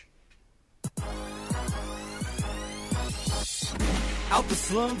Out the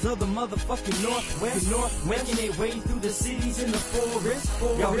slums of the motherfucking Northwest, making their way through the cities in the forest.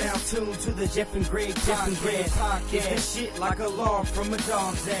 Y'all now tuned to the Jeff and Greg podcast. It's this shit like a log from a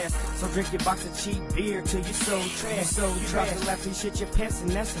dog's ass. So drink your box of cheap beer till you so trash. You drop the laugh and shit your pants,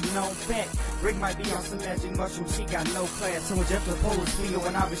 and that's a known fact. Greg might be on some magic mushrooms, he got no class. So when Jeff the pole is Cleo,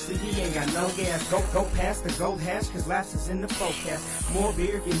 and obviously he ain't got no gas. Go past the gold hash, cause laughs is in the forecast. More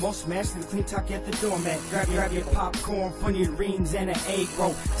beer, get more smashed than clean talk at the doormat. Grab your popcorn, funny rings, and an egg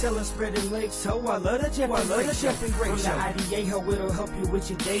roll. Tell us spread them legs, so I love the Jeff and Greg show. From the IDA, ho, it'll help you with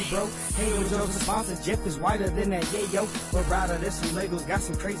your day, bro. Hey, yo, Joe's a sponsor, Jeff is whiter than that, yeah, yo. But rather, there's some Legos, got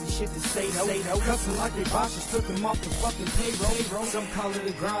some crazy shit to say, though. Custom like they bosses, took them off the fucking payroll. Some call it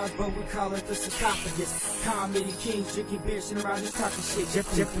a garage, but we call it the sarcophagus. Comedy kings, drinking beer, sitting around just talking shit.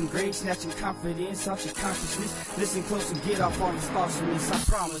 Jeff and Greg, snatching confidence out your consciousness. Listen close and get off all these thoughts from this, I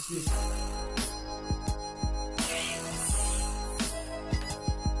promise this.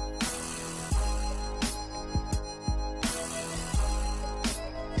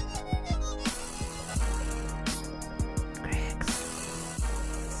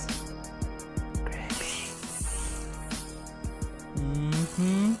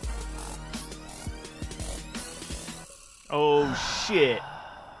 Oh shit.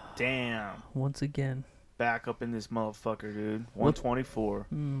 Damn. Once again. Back up in this motherfucker, dude. 124.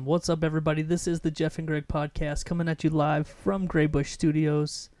 What's up, everybody? This is the Jeff and Greg podcast coming at you live from Greybush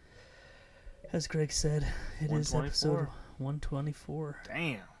Studios. As Greg said, it is episode 124.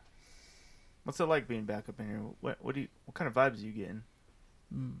 Damn. What's it like being back up in here? What kind of vibes are you getting?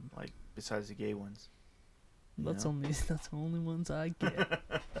 Like besides the gay ones? That's the only ones I get.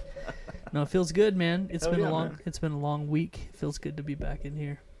 No, it feels good, man. It's been a long week. It feels good to be back in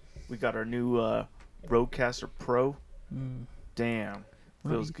here. We got our new Rodecaster Pro. Damn,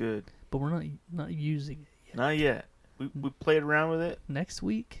 feels good. But we're not using it yet. Not yet. We played around with it. Next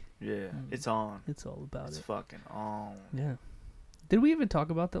week. Yeah, it's on. It's all about it's it. Fucking on. Yeah. Did we even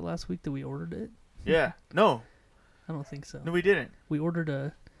talk about that last week that we ordered it? Yeah. No. I don't think so. No, we didn't. We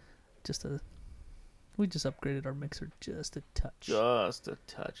ordered we just upgraded our mixer just a touch. Just a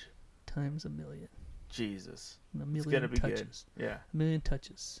touch. Times a million. Jesus. A million it's gonna be touches. Good. Yeah. A million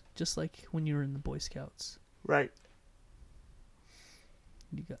touches. Just like when you were in the Boy Scouts. Right.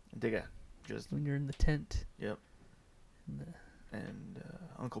 They got just when you're in the tent. Yep. And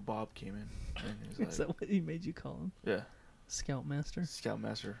Uncle Bob came in. And he was Is that what he made you call him? Yeah. Scoutmaster?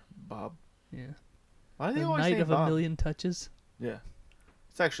 Scoutmaster Bob. Yeah. Why do they the always Night say of Bob? a Million Touches? Yeah.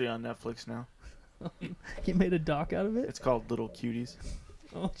 It's actually on Netflix now. You made a doc out of it? It's called Little Cuties.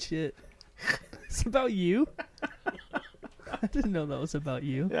 Oh, shit. It's about you? I didn't know that was about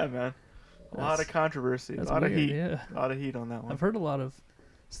you. Yeah, man. A lot of controversy. A lot of heat. Yeah. A lot of heat on that one. I've heard a lot of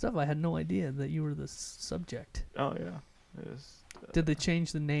stuff. I had no idea that you were the subject. Oh, yeah. It was, did they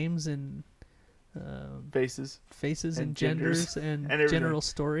change the names and faces and genders and general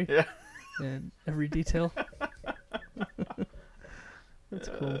story? Yeah. And every detail? That's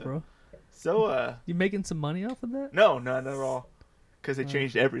cool, bro. So, you making some money off of that? No, not at all. Because they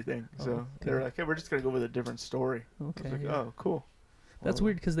changed everything. So they were like, hey, we're just going to go with a different story. Okay. I was like, oh, cool. That's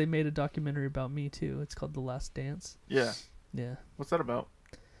weird because they made a documentary about me, too. It's called The Last Dance. Yeah. Yeah. What's that about?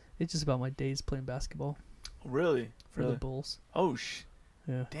 It's just about my days playing basketball. Really? For the Bulls. Oh,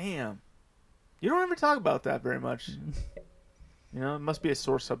 yeah. Damn. You don't ever talk about that very much. You know, it must be a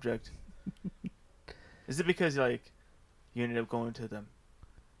sore subject. Is it because, like, you ended up going to them?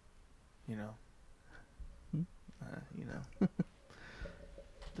 You know? You know?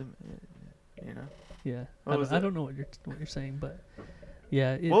 You know? Yeah. I don't know what you're saying, but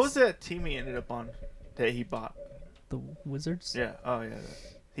yeah. What was that team he ended up on that he bought? The Wizards? Yeah. Oh, yeah.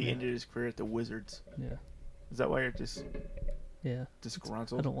 He ended his career at the Wizards. Yeah. Is that why you're just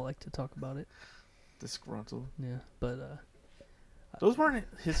disgruntled? I don't like to talk about it. Disgruntled? Yeah, but those weren't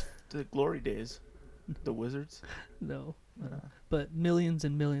the glory days. The Wizards? No. But millions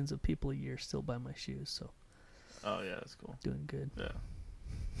and millions of people a year still buy my shoes, so. Oh, yeah, that's cool. Doing good. Yeah.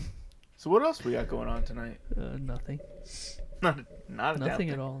 So what else we got going on tonight? Nothing. Not nothing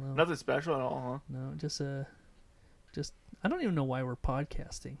at all. No. Nothing special at all, huh? No, just I don't even know why we're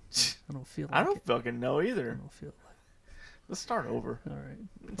podcasting. I don't feel. I don't fucking know either. I don't feel like. Let's start over. All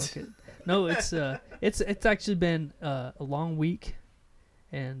right. Fuck it. No, it's actually been a long week,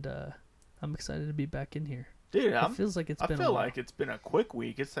 and I'm excited to be back in here. Dude, it feels like it's been. I feel like it's been a quick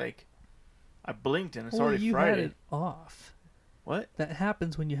week. It's like I blinked and it's already you Friday. Had it off. What? That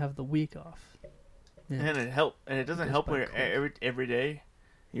happens when you have the week off. Yeah. And it doesn't help when every day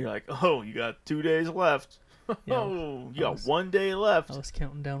you're like, oh, you got 2 days left. Yeah, oh, you got 1 day left. I was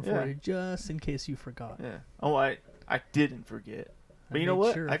counting down for you just in case you forgot. Yeah. Oh, I didn't forget. But you know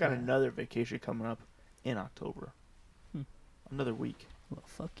what? I got another vacation coming up in October. Another week. Well,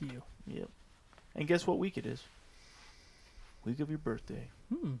 fuck you. Yep. And guess what week it is? Week of your birthday.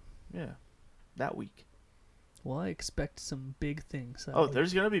 Yeah. That week. Well, I expect some big things. Oh,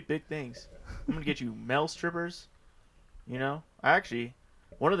 there's going to be big things. I'm going to get you male strippers. You know? Actually,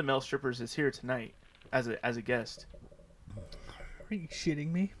 one of the male strippers is here tonight as a guest. Are you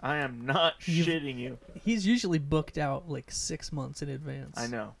shitting me? I am not shitting you. He's usually booked out like 6 months in advance. I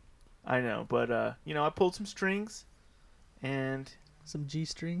know. But, you know, I pulled some strings and... Some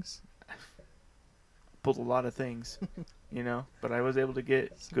G-strings? Pulled a lot of things, you know? But I was able to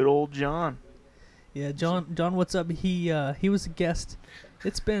get good old John. Yeah, John, what's up? He was a guest.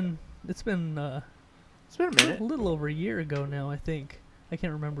 It's been a minute. A little over a year ago now, I think. I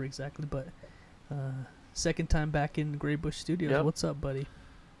can't remember exactly, but second time back in Gray Bush Studios. Yep. What's up, buddy?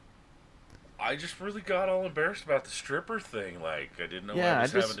 I just really got all embarrassed about the stripper thing. Like, I didn't know I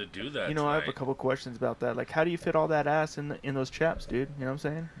was having to do that. You know, tonight. I have a couple questions about that. Like, how do you fit all that ass in those chaps, dude? You know what I'm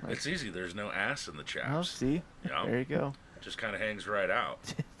saying? Like, it's easy. There's no ass in the chaps. Oh, see? Yeah. There you go. Just kind of hangs right out.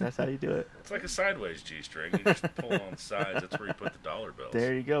 That's how you do it. It's like a sideways G-string. You just pull on the sides. That's where you put the dollar bills.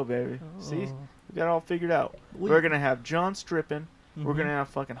 There you go, baby. Oh. See? We got it all figured out. We're going to have John stripping. We're going to have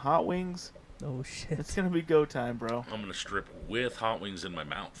fucking hot wings. Oh, shit. It's going to be go time, bro. I'm going to strip with hot wings in my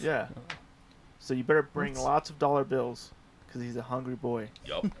mouth. Yeah. So you better bring lots of dollar bills, because he's a hungry boy.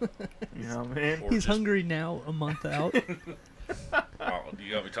 Yup. You know what I mean? He's hungry now, a month out. Oh,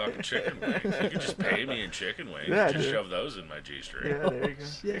 you got me talking chicken wings. You can just pay me in chicken wings. Yeah, just shove those in my G-string. Yeah, there you go.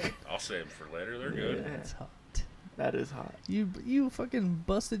 Shit. I'll save them for later. They're good. That's hot. That is hot. You fucking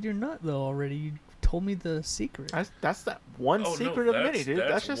busted your nut, though, already. You told me the secret. That's that one secret of many, dude.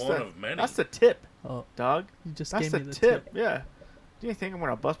 That's just one of many. That's the tip, oh, dog. You just that's gave the me the tip. Yeah. Do you think I'm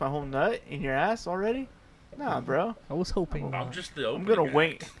gonna bust my whole nut in your ass already? Nah, bro. I was hoping. I'm just the opening. I'm gonna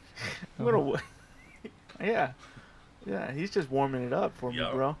wait. I'm gonna wait. Yeah. Yeah, he's just warming it up for me,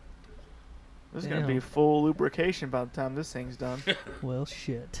 bro. This is going to be full lubrication by the time this thing's done. Well,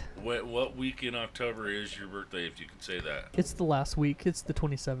 shit. What week in October is your birthday, if you can say that? It's the last week. It's the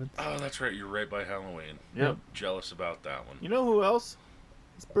 27th. Oh, that's right. You're right by Halloween. Yep. Jealous about that one. You know who else?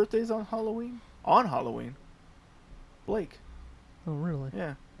 His birthday's on Halloween? On Halloween. Blake. Oh, really?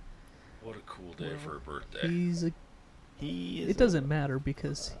 Yeah. What a cool day for a birthday. He is it doesn't matter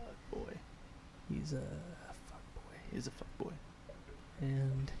because... boy. He's a fuckboy. He's a fuckboy.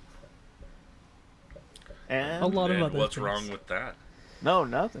 And a lot of other what's things. wrong with that? No,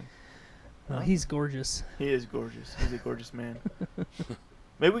 nothing. He's gorgeous. He is gorgeous. He's a gorgeous man.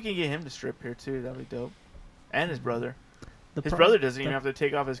 Maybe we can get him to strip here too. That'd be dope. And his brother. His brother doesn't even have to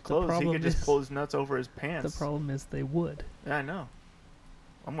take off his clothes. He could just pull his nuts over his pants. The problem is they would. Yeah, I know.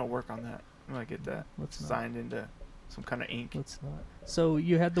 I'm gonna work on that. I'm gonna get that signed into some kind of ink. Let's not. So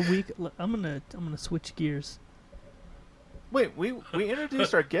you had the week. I'm gonna switch gears. Wait, we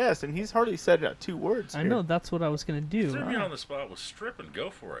introduced our guest, and he's hardly said 2 words. I know, that's what I was going to do. Threw me on the spot with stripping. Go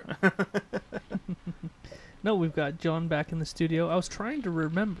for it. No, we've got John back in the studio. I was trying to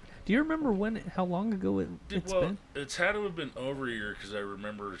remember. Do you remember how long ago it's been? It's had to have been over a year because I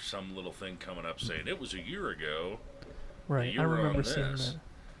remember some little thing coming up saying it was a year ago. Right, I remember seeing that.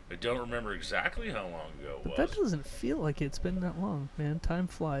 I don't remember exactly how long ago it was. But that doesn't feel like it's been that long, man. Time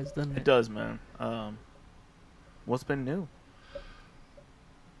flies, doesn't it? It does, man. What's been new?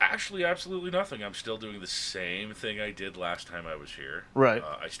 Actually, absolutely nothing. I'm still doing the same thing I did last time I was here. Right.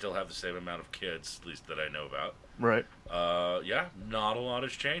 I still have the same amount of kids, at least that I know about. Right. Yeah, not a lot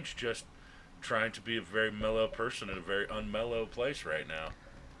has changed. Just trying to be a very mellow person in a very unmellow place right now.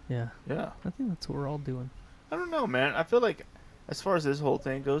 Yeah. Yeah. I think that's what we're all doing. I don't know, man. I feel like, as far as this whole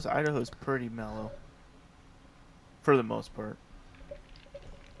thing goes, Idaho's pretty mellow. For the most part.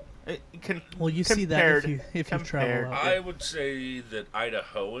 Well, you see that if you travel out. I would say that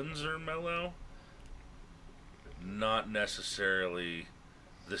Idahoans are mellow, not necessarily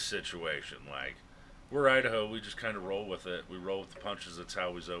the situation. Like, we're Idaho, we just kind of roll with it. We roll with the punches. That's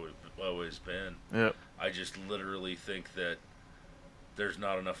how we've always been. Yep. I just literally think that there's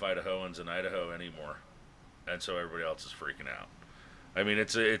not enough Idahoans in Idaho anymore, and so everybody else is freaking out. I mean,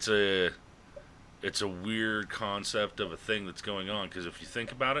 it's a weird concept of a thing that's going on, because if you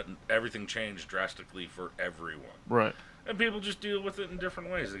think about it, everything changed drastically for everyone. Right. And people just deal with it in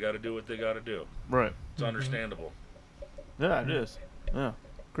different ways. They got to do what they got to do. Right. It's understandable. Yeah, it is. Yeah.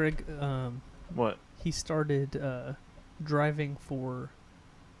 Greg, what? He started driving for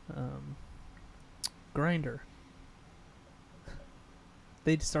Grindr.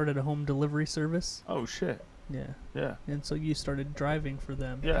 They started a home delivery service. Oh, shit. Yeah. Yeah. And so you started driving for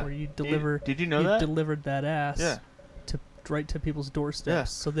them. Yeah. Where you deliver. Did you know that? You delivered that ass. Yeah. To right to people's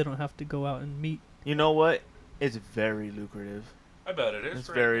doorsteps, so they don't have to go out and meet. You know what? It's very lucrative. I bet it is. It's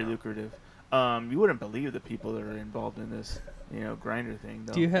very lucrative. You wouldn't believe the people that are involved in this, grinder thing.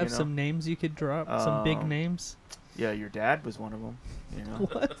 Though, Do you have some names you could drop? Some big names? Yeah, your dad was one of them.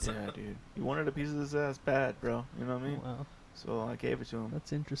 What? Yeah, dude. He wanted a piece of this ass bad, bro. You know what I mean? Wow. So I gave it to him.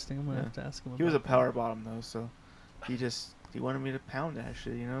 That's interesting. I'm gonna have to ask him. He was a about power bottom though, so he wanted me to pound that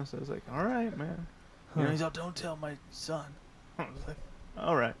shit, So I was like, all right, man. He's like, don't tell my son. I was like,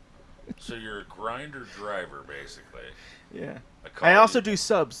 all right. So you're a grinder driver, basically. Yeah. I also do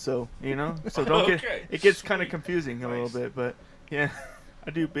subs, so so don't get it gets kind of confusing a little bit, but yeah,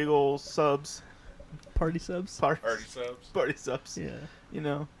 I do big old subs. Party subs. Party subs. Party subs. Yeah.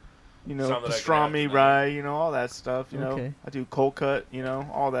 Pastrami, rye, all that stuff. Okay. I do cold cut,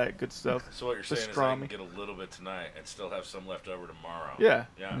 all that good stuff. So what you're saying is I can get a little bit tonight and still have some left over tomorrow. Yeah.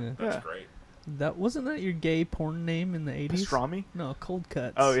 Yeah. That's great. That wasn't that your gay porn name in the 80s? Pastrami? No, cold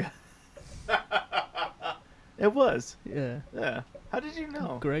cuts. Oh yeah. It was. Yeah. Yeah. How did you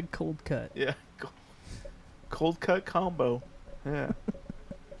know? Greg Cold Cut. Yeah. Cold cut combo. Yeah.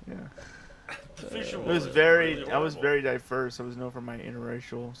 Yeah. I was very diverse. I was known for my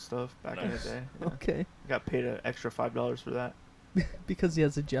interracial stuff back in the day. Yeah. Okay. I got paid an extra $5 for that. Because he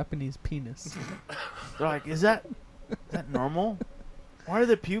has a Japanese penis. They're like, is that normal? Why are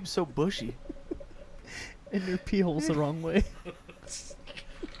the pubes so bushy? And your pee hole's the wrong way. Is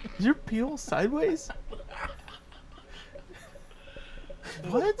your pee hole sideways?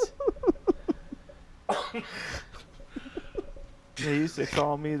 What? They used to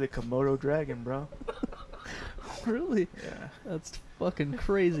call me the Komodo dragon, bro. Really? Yeah. That's fucking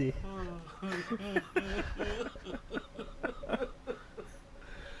crazy.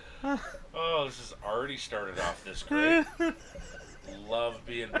 Oh, this has already started off this great. Love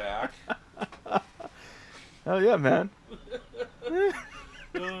being back. Hell yeah, man.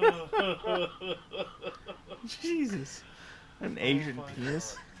 Jesus. An Asian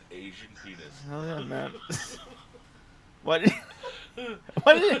penis. Asian penis. Hell yeah, man. Why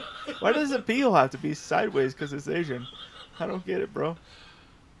does the pee hole have to be sideways because it's Asian? I don't get it, bro.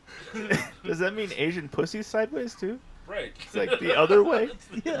 Does that mean Asian pussy's sideways too? Right. It's like the other way.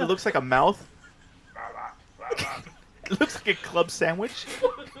 Yeah. It looks like a mouth. It looks like a club sandwich.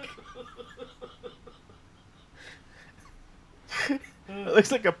 It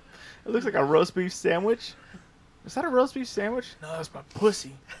looks like a roast beef sandwich. Is that a roast beef sandwich? No, that's my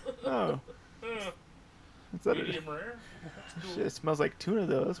pussy. Oh. Is that medium rare? Cool. Shit, it smells like tuna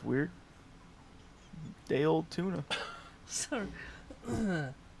though. That's weird. Day old tuna. Sorry.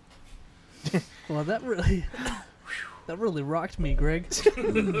 Well, that really rocked me, Greg.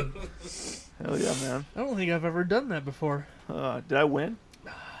 Hell yeah, man. I don't think I've ever done that before. Did I win?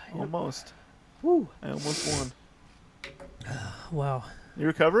 Almost. Woo. I almost won. Wow. You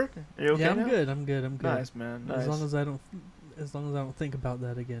recovered? Are you okay Yeah, now? I'm good. Nice, man. Nice. As long as I don't think about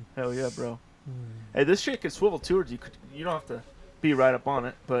that again. Hell yeah, bro. Hey, this shit can swivel towards you. You don't have to be right up on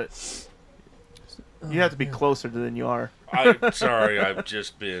it, but you have to be closer than you are. I'm sorry. I've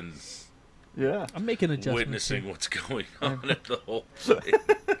just been I'm making adjustments. witnessing what's going on at the whole place.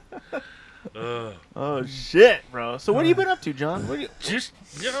 Oh shit, bro. So what have you been up to, John? Just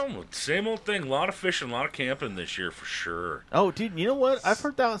same old thing. A lot of fishing, a lot of camping this year for sure. Oh, dude, you know what? I've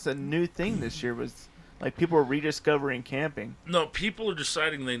heard that was a new thing this year. Was like people are rediscovering camping. No, people are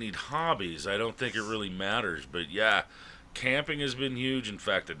deciding they need hobbies. I don't think it really matters, but yeah, camping has been huge. In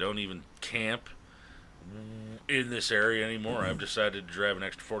fact, I don't even camp in this area anymore. I've decided to drive an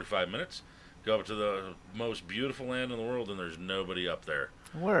extra 45 minutes, go up to the most beautiful land in the world, and there's nobody up there.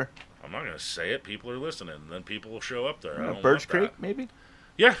 Where? I'm not going to say it. People are listening, and then people will show up there. Birch Creek, maybe?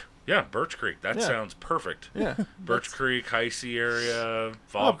 Yeah, Birch Creek. That sounds perfect. Yeah. Birch Creek, Heisey area,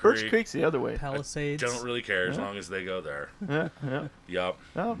 Fall Creek. Birch Creek's the other way. Palisades. I don't really care as long as they go there. Yeah. Yup.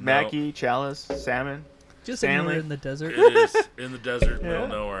 Oh, Mackie, Chalice, Salmon. Just Stanley. in the desert. It is in the desert, middle of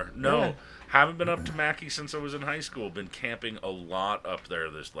nowhere. No, Yeah. haven't been up to Mackie since I was in high school. Been camping a lot up there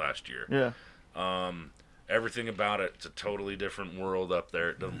this last year. Yeah. Everything about it's a totally different world up there.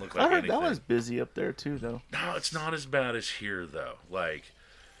 It doesn't look like I heard anything. that was busy up there too, though. No, it's not as bad as here, though. Like,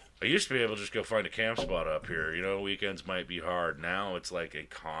 I used to be able to just go find a camp spot up here. Weekends might be hard. Now it's like a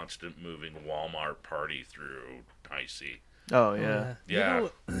constant moving Walmart party through Heisey. Oh, yeah. Yeah.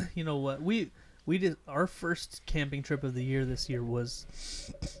 You know what? We did our first camping trip of the year this year was,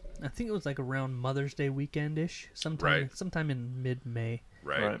 I think it was like around Mother's Day weekend-ish, sometime in mid-May.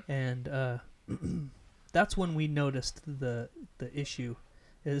 Right. And that's when we noticed the issue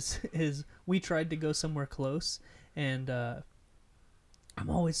is we tried to go somewhere close, and I'm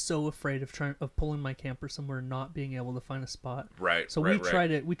always so afraid of pulling my camper somewhere and not being able to find a spot. Right. So we try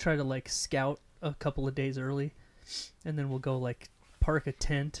to like scout a couple of days early, and then we'll go like park a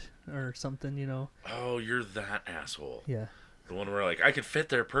tent or something, you know. Oh, you're that asshole. Yeah. The one where like I could fit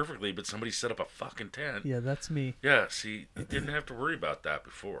there perfectly, but somebody set up a fucking tent. Yeah, that's me. Yeah. See, you didn't have to worry about that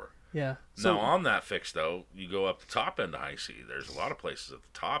before. Yeah. So, now on that fix though, you go up the top end of High C. There's a lot of places at the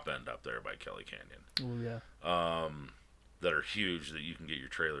top end up there by Kelly Canyon. Oh yeah. That are huge that you can get your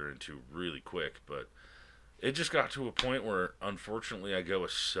trailer into really quick, but it just got to a point where unfortunately I go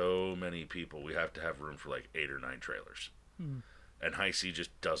with so many people, we have to have room for like 8 or 9 trailers. And High C just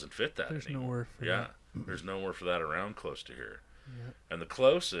doesn't fit that There's anymore. nowhere for that. There's nowhere for that around close to here. Yep. And the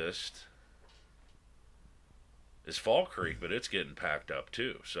closest is Fall Creek, but it's getting packed up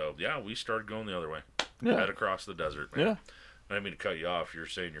too. So yeah, we started going the other way. Yeah. Head across the desert, man. Yeah. I didn't mean to cut you off. You're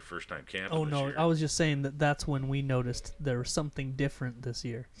saying your first time camping Oh this no, year. I was just saying that's when we noticed there was something different this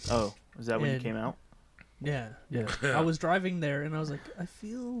year. Oh, is that when you And- came out? Yeah. Yeah. I was driving there and I was like, I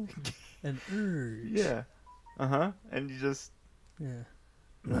feel an urge. Yeah. Uh-huh. And you just... Yeah.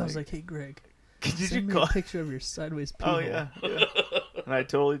 And I was like, hey Greg, Did you send me call... a picture of your sideways pee Oh, hole. yeah. Yeah. And I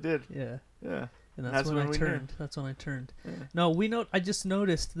totally did. Yeah. Yeah. And that's That's when when I we turned. knew. That's when I turned. Yeah. No, I just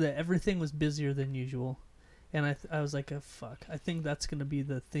noticed that everything was busier than usual. And I was like, oh, fuck. I think that's going to be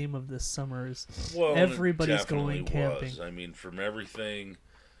the theme of this summer is Well, everybody's it definitely going camping. was. I mean, from everything,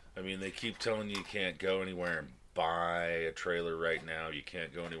 I mean, they keep telling you can't go anywhere and buy a trailer right now. You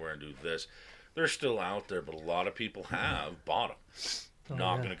can't go anywhere and do this. They're still out there, but a lot of people have bought them. Oh,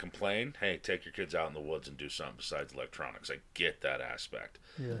 Not yeah. going to complain. Hey, take your kids out in the woods and do something besides electronics. I get that aspect.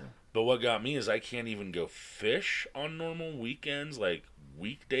 Yeah. But what got me is I can't even go fish on normal weekends, like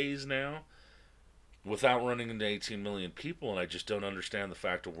weekdays now, without running into 18 million people, and I just don't understand the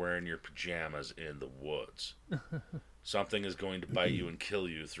fact of wearing your pajamas in the woods. Something is going to bite you and kill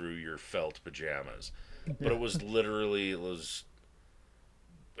you through your felt pajamas. But it was literally, it was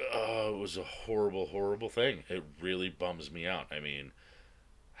a horrible, horrible thing. It really bums me out. I mean,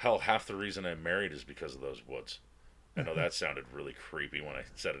 hell, half the reason I'm married is because of those woods. I know that sounded really creepy when I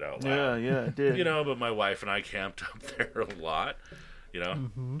said it out loud. Yeah, it did. You know, but my wife and I camped up there a lot, you know.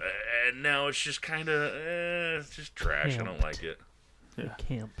 And now it's just kind of, it's just trash. I don't Camped. like it. Yeah.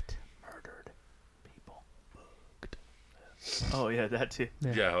 Camped. Murdered people. Booked. Oh, yeah, that too.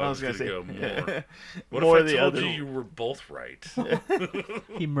 Yeah, I was going to go more. Yeah. What More if I the told other you one. you were both right?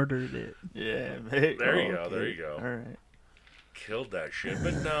 He murdered it. Yeah. Mate. There you go, Okay. there you go. All right. Killed that shit.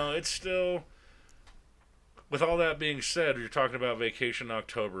 But no, it's still... With all that being said, you're talking about vacation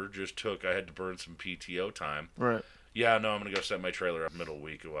October. I had to burn some PTO time. Right. Yeah, no, I'm going to go set my trailer up middle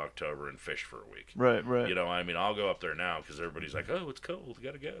week of October and fish for a week. Right. You know, I mean, I'll go up there now because everybody's like, oh, it's cold. We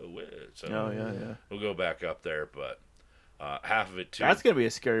got to go. So Oh, yeah. we'll go back up there. But half of it, too. That's going to be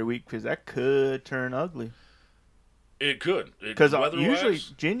a scary week because that could turn ugly. It could. Because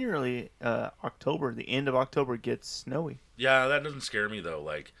Weather-wise, generally, October, the end of October gets snowy. yeah, that doesn't scare me, though.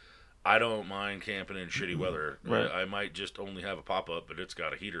 Like, I don't mind camping in shitty weather. Right. I might just only have a pop-up, but it's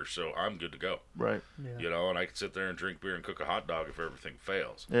got a heater, so I'm good to go. Right. Yeah. You know, and I can sit there and drink beer and cook a hot dog if everything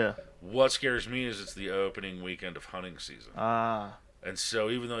fails. Yeah. What scares me is it's the opening weekend of hunting season. Ah. And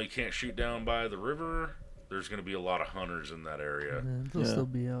so even though you can't shoot down by the river, there's going to be a lot of hunters in that area. Yeah, they'll Yeah. still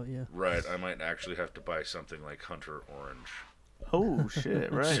be out, yeah. Right. I might actually have to buy something like Hunter Orange. Oh,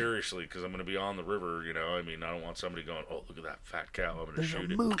 shit. Right. Seriously, because I'm going to be on the river, you know. I mean, I don't want somebody going, oh, look at that fat cow. I'm going to There's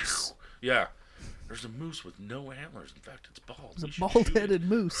shoot a it. moose. Yeah. There's a moose with no antlers. In fact, it's bald. It's We a should shoot it. bald-headed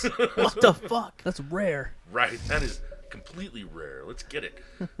moose. What the fuck? That's rare. Right. That is completely rare. Let's get it.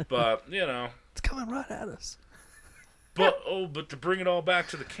 But, you know. It's coming right at us. But to bring it all back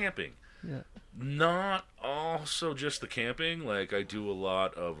to the camping. Yeah. Not also just the camping. Like, I do a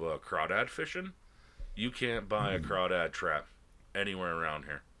lot of crawdad fishing. You can't buy a crawdad trap anywhere around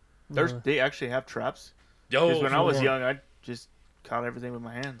here. They actually have traps. Yo, Because when if I you was want- young, I just caught everything with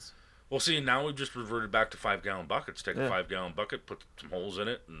my hands. Well, see, now we've just reverted back to 5-gallon buckets. Take Yeah. a 5-gallon bucket, put some holes in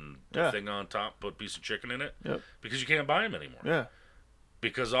it, and Yeah. a thing on top, put a piece of chicken in it. Yep. Because you can't buy them anymore. Yeah.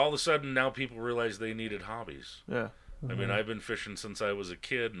 Because all of a sudden now people realize they needed hobbies. Yeah. I mean, I've been fishing since I was a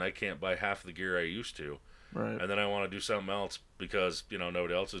kid, and I can't buy half the gear I used to. Right. And then I want to do something else because, you know,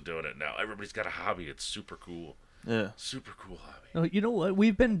 nobody else is doing it now. Everybody's got a hobby. It's super cool. Yeah. Super cool hobby. Oh, you know what?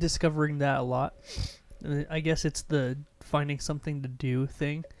 We've been discovering that a lot. I guess it's the finding something to do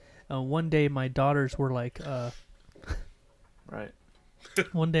thing. One day my daughters were like, Right.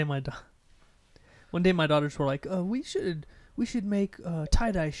 one day my daughters were like, we should make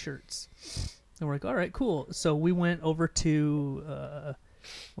tie-dye shirts. And we're like, all right, cool. So we went over to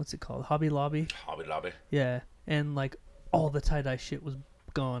what's it called? Hobby Lobby. Hobby Lobby. Yeah, and like all the tie-dye shit was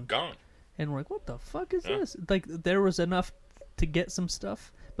gone. Gone. And we're like, what the fuck is this? Like, there was enough to get some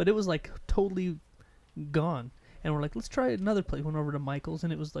stuff, but it was like totally gone. And we're like, let's try another place. Went over to Michael's,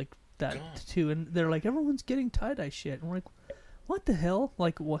 and it was like that too. And they're like, everyone's getting tie-dye shit. And we're like, what the hell?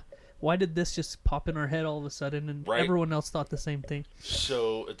 Like, why did this just pop in our head all of a sudden? And everyone else thought the same thing.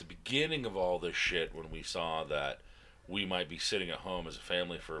 So at the beginning of all this shit, when we saw that we might be sitting at home as a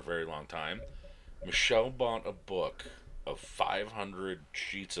family for a very long time, Michelle bought a book of 500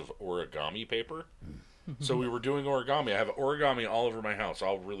 sheets of origami paper. So we were doing origami. I have origami all over my house,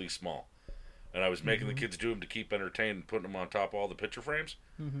 all really small. And I was making the kids do them to keep entertained and putting them on top of all the picture frames.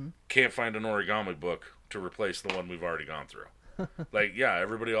 Can't find an origami book to replace the one we've already gone through. Like, yeah,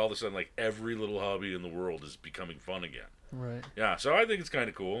 everybody all of a sudden, like, every little hobby in the world is becoming fun again. Right. Yeah, so I think it's kind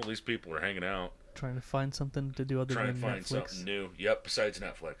of cool. At least people are hanging out. Trying to find something to do other than Netflix. Trying to find something new. Yep, besides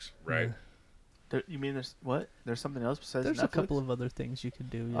Netflix, right? Yeah. You mean there's what? There's something else besides Netflix? There's a couple of other things you could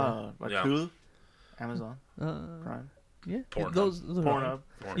do. Like Hulu, Amazon, Prime. Yeah, Pornhub. those Pornhub.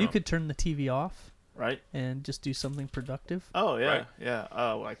 You could turn the TV off, right, and just do something productive. Oh yeah, right.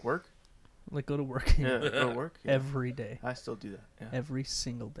 yeah. Like work. Like go to work. Yeah, go to work every day. I still do that. Yeah. Every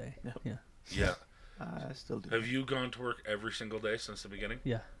single day. Yep. Yeah. Yeah. I still do. Have you gone to work every single day since the beginning?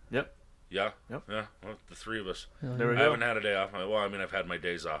 Yeah. Yep. Yeah. Yep. Yeah. Well, the three of us. There we I go. haven't had a day off. Well, I mean, I've had my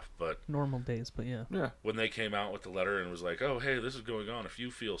days off, but normal days, but yeah. Yeah. When they came out with the letter and was like, "Oh, hey, this is going on. If you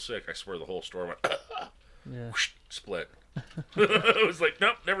feel sick," I swear the whole store went, whoosh, split. I was like,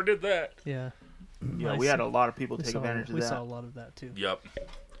 "Nope, never did that." Yeah. Yeah, we had a lot of people take advantage of that. We saw a lot of that too. Yep.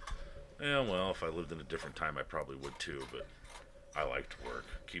 Yeah, well, if I lived in a different time, I probably would too. But I like to work.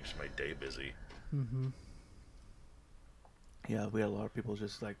 Keeps my day busy. Yeah, we had a lot of people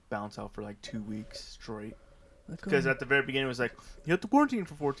just like bounce out for like 2 weeks straight. Because at the very beginning it was like, you have to quarantine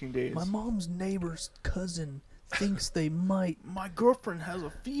for 14 days. My mom's neighbor's cousin thinks they might. My girlfriend has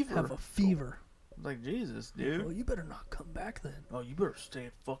a fever. Have a fever. Like, Jesus, dude. Well, you better not come back then. Oh, you better stay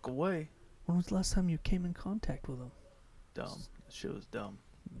the fuck away. When was the last time you came in contact with them? Dumb. That shit was dumb.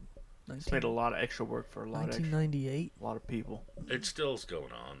 It's made a lot of extra work for a lot 1998. A lot of people. It still's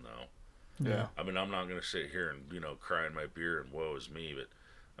going on though. Yeah. I mean, I'm not gonna sit here and cry in my beer and woe is me, but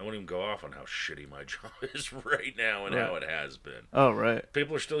I won't even go off on how shitty my job is right now and how it has been. Oh right.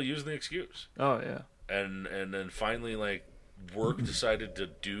 People are still using the excuse. Oh yeah. And then finally, like, work decided to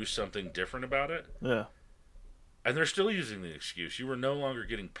do something different about it. Yeah. And they're still using the excuse. You were no longer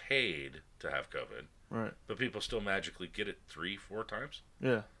getting paid to have COVID. Right. But people still magically get it 3-4 times.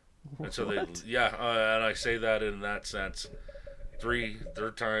 Yeah. And so and I say that in that sense,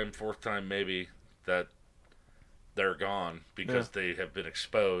 third time, fourth time maybe, that they're gone because they have been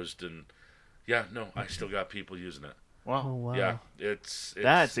exposed. And I still got people using it. Wow. Oh, wow. Yeah, it's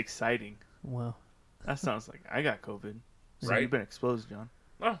that's exciting. Wow. That sounds like I got COVID. So Right. You've been exposed, John.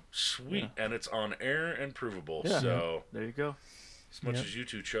 Oh, sweet. Yeah. And it's on air and provable. Yeah. So there you go. as much as you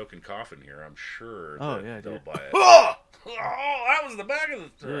two choke and cough in here, I'm sure they'll dude. buy it. Oh, that was the back of the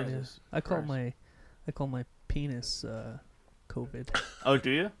throat. Yeah. I call my penis COVID. Oh, do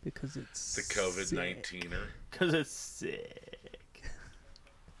you? Because it's The COVID-19er. Because it's sick.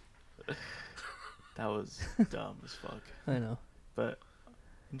 That was dumb as fuck. I know. But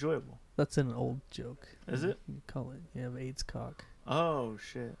enjoyable. That's an old joke. Is it? You call it. You have AIDS cock. Oh,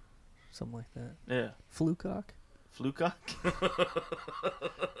 shit. Something like that. Yeah. Flu cock? Flu cock? I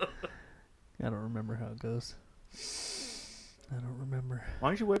don't remember how it goes. I don't remember. Why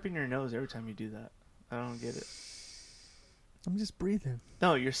aren't you wiping your nose every time you do that? I don't get it. I'm just breathing.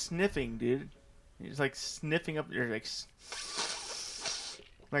 No, you're sniffing, dude. You're just like sniffing up. You're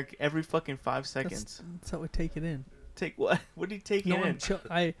like every fucking 5 seconds. That's how I take it in. Take what? What are you taking in?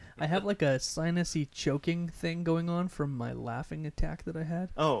 I have like a sinusy choking thing going on from my laughing attack that I had.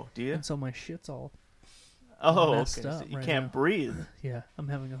 Oh, do you? And so my shit's all messed messed up. up So you right can't now. breathe. Yeah, I'm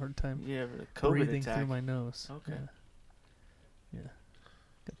having a hard time You have a COVID breathing attack. through my nose. Okay. Yeah.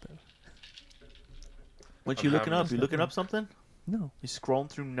 Got that. What I'm you looking having up? You looking up something? No, You scrolling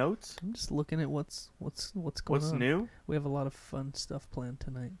through notes? I'm just looking at what's going What's on. new? We have a lot of fun stuff planned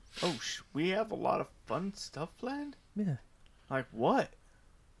tonight. Oh, we have a lot of fun stuff planned? Yeah. Like what?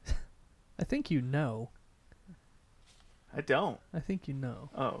 I think you know. I don't. I think you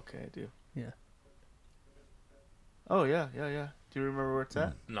know. Oh, okay, I do. Yeah. Oh, yeah. Do you remember where it's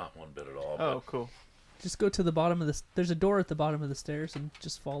at? Not one bit at all. Oh, cool. Just go to the bottom of this. There's a door at the bottom of the stairs and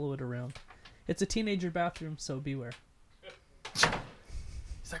just follow it around. It's a teenager bathroom, so beware. He's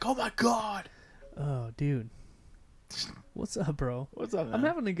like, oh my god. Oh, dude. What's up, bro? What's up, man? I'm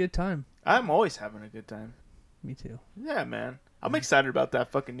having a good time. I'm always having a good time. Me too. Yeah, man. I'm excited about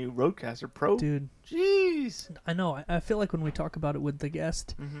that fucking new Rodecaster Pro. Dude. Jeez. I know. I feel like when we talk about it with the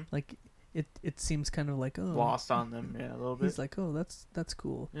guest, like it seems kind of like lost on them, yeah, a little bit. He's like, oh, that's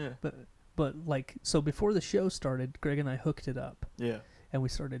cool. Yeah. But like, so before the show started, Greg and I hooked it up. Yeah. And we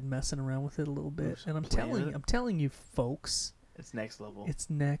started messing around with it a little bit. And I'm telling you, folks, it's next level. It's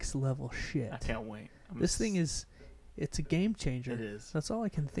next level shit. I can't wait. This thing it's a game changer. It is. That's all I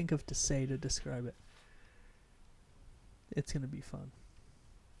can think of to say to describe it. It's gonna be fun.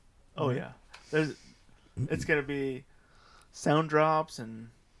 Oh yeah. It's gonna be sound drops and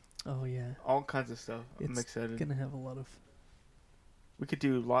all kinds of stuff. I'm excited. It's gonna have a lot of. We could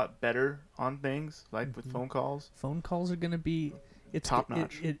do a lot better on things like with phone calls. Phone calls are gonna be top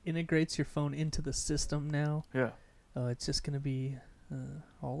notch. It integrates your phone into the system now. Yeah. It's just gonna be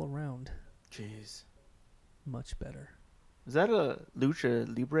all around. Jeez. Much better. Is that a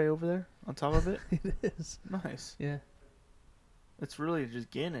Lucha Libre over there on top of it? It is. Nice. Yeah. It's really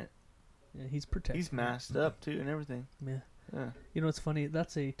just getting it. Yeah, he's protected. He's masked up too and everything. Yeah. Yeah. You know what's funny?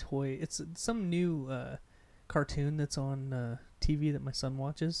 That's a toy. It's some new cartoon that's on TV that my son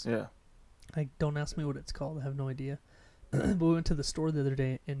watches. Yeah. Don't ask me what it's called. I have no idea. But we went to the store the other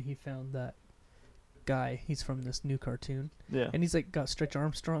day and he found that guy. He's from this new cartoon. Yeah. And he's like got Stretch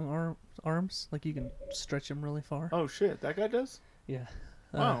Armstrong arms. Like you can stretch him really far. Oh shit, that guy does? Yeah.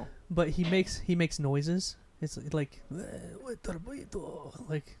 Wow. But he makes noises. It's like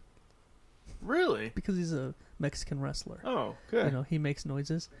really? Because he's a Mexican wrestler. Oh, good. You know, he makes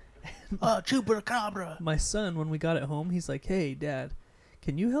noises. Chupacabra. My son, when we got it home, he's like, "Hey, Dad,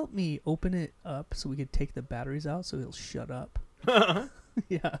 can you help me open it up so we could take the batteries out so he'll shut up?"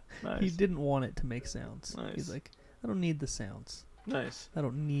 Yeah. Nice. He didn't want it to make sounds. Nice. He's like, "I don't need the sounds. Nice. I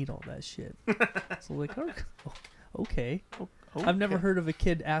don't need all that shit." So like, okay. Okay. I've never heard of a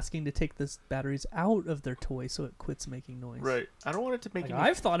kid asking to take the batteries out of their toy so it quits making noise. Right. I don't want it to make. Like,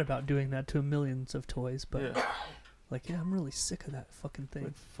 I've thought about doing that to millions of toys, but yeah. I'm really sick of that fucking thing.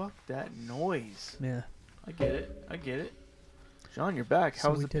 But fuck that noise. Yeah. I get it. John, you're back.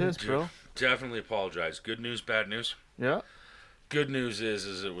 How was the piss, bro? Definitely apologize. Good news, bad news. Yeah. Good news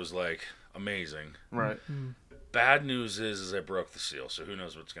is it was like amazing. Right. Mm-hmm. Bad news is I broke the seal, so who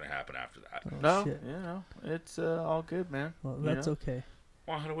knows what's going to happen after that. Oh, No, shit. you know, it's all good, man. Well, that's okay.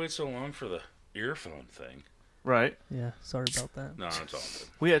 Well, I had to wait so long for the earphone thing. Right. Yeah, sorry about that. No, it's all good.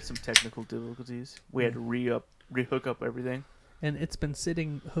 We had some technical difficulties. We had to rehook up everything. And it's been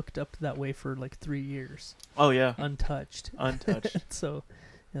sitting hooked up that way for like 3 years. Oh yeah. Untouched. So,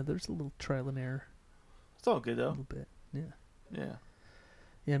 yeah, there's a little trial and error. It's all good A though. little bit. Yeah. Yeah.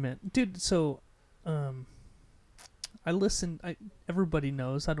 Yeah, man. Dude, so I listen. Everybody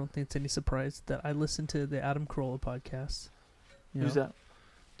knows. I don't think it's any surprise that I listen to the Adam Carolla podcast. Who's that?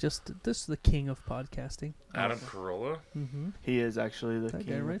 Just this is the king of podcasting. Adam Carolla? Mm-hmm. He is actually the That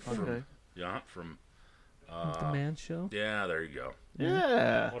king. guy right there. Okay. Yeah, from... The Man Show. Yeah, there you go.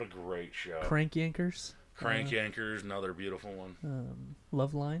 Yeah. What a great show. Crank Yankers. Crank Yankers, another beautiful one.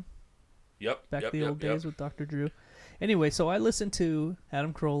 Love Line. Yep. Back the old days with Dr. Drew. Anyway, so I listen to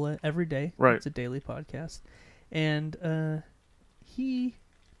Adam Carolla every day. Right. It's a daily podcast. And he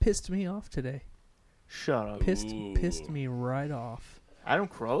pissed me off today. Shut up. Pissed me right off. Adam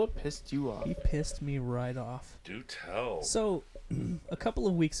Carolla pissed you off. He pissed me right off. Do tell. So, a couple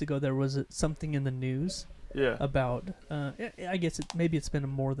of weeks ago, there was something in the news Yeah. about, I guess maybe it's been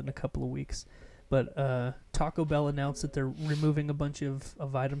more than a couple of weeks, but Taco Bell announced that they're removing a bunch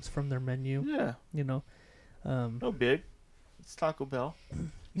of items from their menu. Yeah. You know. No big. It's Taco Bell.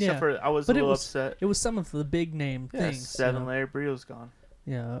 Yeah. Except for I was a little upset. It was some of the big name things. 7-layer burrito's gone.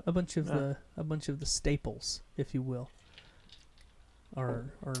 Yeah, a bunch of the staples, if you will, are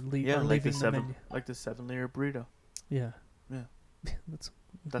leaving like the menu. Like the 7-layer burrito. Yeah. Yeah.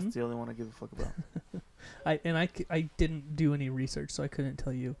 That's the only one I give a fuck about. I didn't do any research, so I couldn't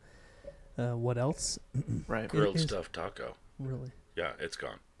tell you what else. Right. Grilled stuffed taco. Really? Yeah, it's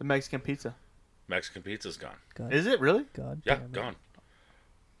gone. The Mexican pizza. Mexican pizza's gone. God, Is it really? God Yeah, damn it. gone.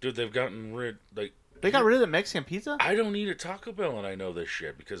 Dude, they've gotten rid... They got rid of the Mexican pizza? I don't eat at Taco Bell, and I know this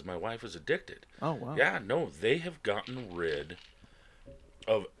shit because my wife is addicted. Oh, wow. Yeah, no, they have gotten rid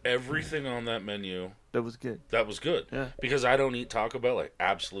of everything on that menu That was good. that was good. Yeah. Because I don't eat Taco Bell. I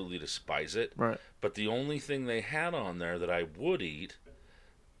absolutely despise it. Right. But the only thing they had on there that I would eat,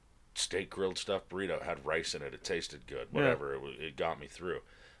 steak grilled stuffed burrito, it had rice in it. It tasted good. Whatever. It got me through.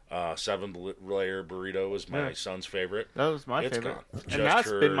 7-layer burrito was my son's favorite. That was my It's favorite. gone. And that's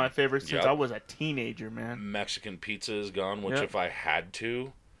been my favorite since Yep. I was a teenager, man. Mexican pizza is gone, which Yep. if I had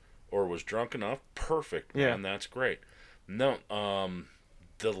to or was drunk enough, perfect, Yeah. man. That's great. No,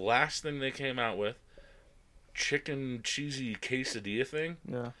 the last thing they came out with, chicken cheesy quesadilla thing.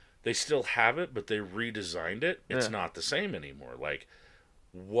 Yeah. They still have it, but they redesigned it. It's not the same anymore. Like,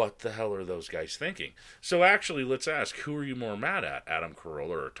 what the hell are those guys thinking? So actually, let's ask, who are you more mad at, Adam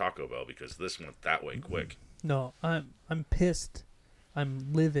Carolla or Taco Bell? Because this went that way quick. No, I'm pissed.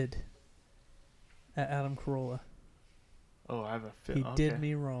 I'm livid at Adam Carolla. Oh, I have a fit. He did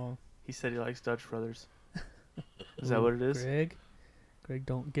me wrong. He said he likes Dutch Brothers. Is that what it is? Greg,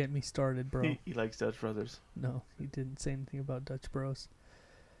 don't get me started, bro. He likes Dutch Brothers. No, he didn't say anything about Dutch Bros.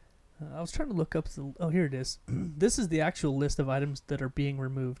 I was trying to look up oh, here it is. This is the actual list of items that are being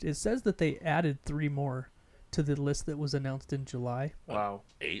removed. It says that they added 3 more to the list that was announced in July. Wow.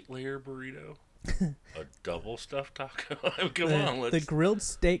 8-layer burrito? A double stuffed taco? Come on, let's... The grilled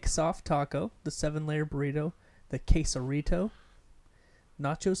steak soft taco, the 7-layer burrito, the quesarito,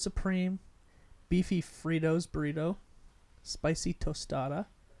 nacho supreme, beefy Fritos burrito, spicy tostada,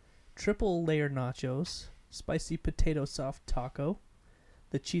 triple layer nachos, spicy potato soft taco,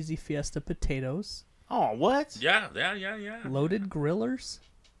 the cheesy fiesta potatoes. Oh, what? Yeah. Loaded grillers.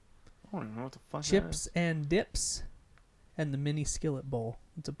 I don't even know what the fuck Chips and dips, and the mini skillet bowl.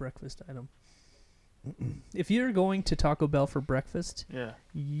 It's a breakfast item. If you're going to Taco Bell for breakfast,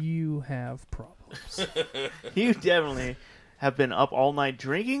 you have problems. You definitely have been up all night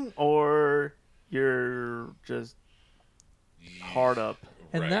drinking, or you're just hard up.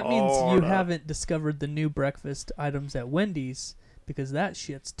 And that means you haven't discovered the new breakfast items at Wendy's, because that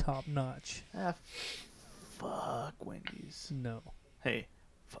shit's top notch. Fuck Wendy's. No. Hey,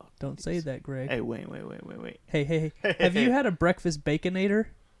 fuck. Don't say that, Greg. Hey, wait. Hey. Have you had a breakfast Baconator?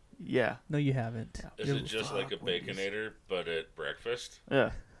 Yeah. No, you haven't. Is it just like a Baconator, but at breakfast? Yeah.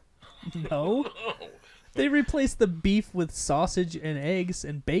 No. They replaced the beef with sausage and eggs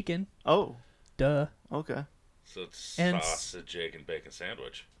and bacon. Oh. Duh. Okay. So it's sausage, egg, and bacon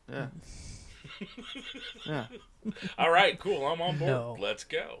sandwich. Yeah. Yeah. All right, cool. I'm on board. No. Let's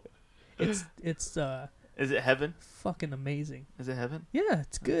go. It's Is it heaven? fucking amazing. Is it heaven? Yeah,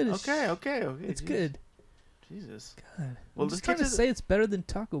 it's good. Okay. It's Jeez. good. Jesus. God. Well, I'm just let's trying get to to say it's better than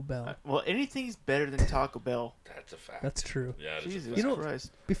Taco Bell. Well, anything's better than Taco Bell. That's a fact. That's true. Yeah, it is Jesus You know,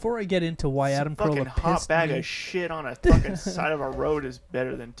 Christ. Before I get into why Adam Some fucking Carolla hot pissed bag me, of shit on a fucking side of a road is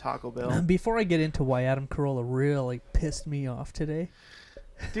better than Taco Bell. before I get into why Adam Carolla really pissed me off today,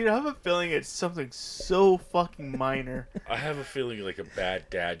 Dude, I have a feeling it's something so fucking minor. I have a feeling like a bad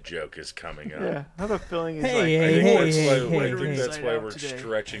dad joke is coming up. Yeah, I have a feeling it's Hey, like... I think that's why out we're today.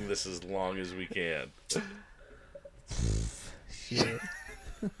 stretching this as long as we can. shit.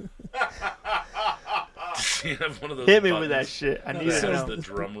 Does he have one of those Hit me with buttons that shit. I that need to has know. the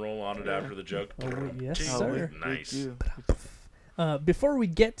drum roll on it after the joke? Oh, wait, yes, Jeez, sir. Nice. do. Before we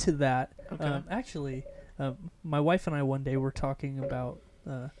get to that, Okay. actually, my wife and I one day were talking about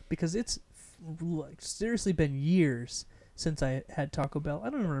because it's like seriously been years since I had Taco Bell. I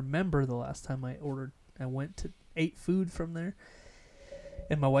don't even remember the last time I ate food from there.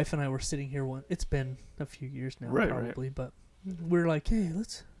 And my wife and I were sitting here it's been a few years now, probably, but we're like, hey,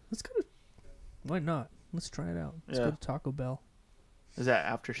 let's go to. Why not? Let's try it out. Let's go to Taco Bell. Is that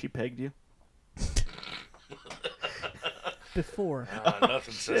after she pegged you? Before.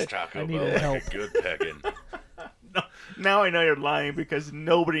 Nothing says Taco I need Bell like help. a good pegging. No, now I know you're lying because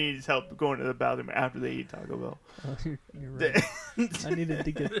nobody needs help going to the bathroom after they eat Taco Bell. Oh, you're right. I needed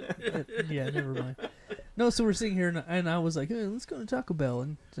to get. Yeah, never mind. No, so we're sitting here and I was like, hey, let's go to Taco Bell,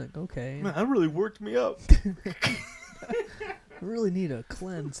 and it's like, okay. Man, that really worked me up. I really need a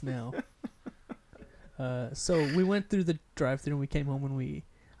cleanse now. So we went through the drive-thru and we came home and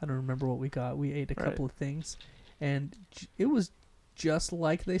I don't remember what we got. We ate a couple of things, and it was just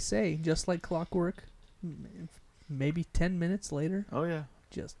like they say, just like clockwork. Maybe 10 minutes later. Oh yeah.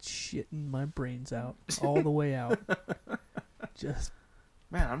 Just shitting my brains out all the way out. Just.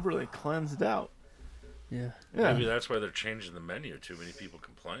 Man, I'm really cleansed out. Yeah. Maybe that's why they're changing the menu. Too many people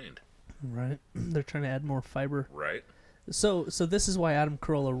complained. Right. They're trying to add more fiber. Right. So this is why Adam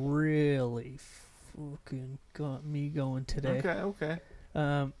Carolla really fucking got me going today. Okay.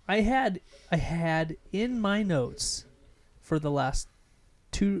 I had in my notes for the last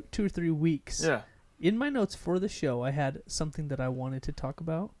 2 or 3 weeks. Yeah. In my notes for the show, I had something that I wanted to talk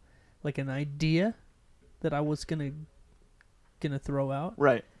about, like an idea that I was gonna throw out.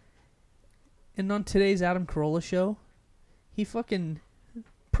 Right. And on today's Adam Carolla show, he fucking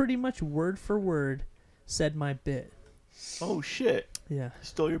pretty much word for word said my bit. Oh shit. Yeah. He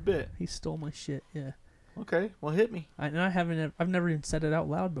stole your bit. He stole my shit. Yeah. Okay. Well, hit me. I've never even said it out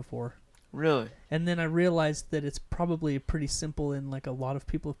loud before. Really? And then I realized that it's probably pretty simple, and like a lot of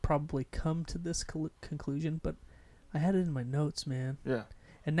people have probably come to this conclusion, but I had it in my notes, man. Yeah.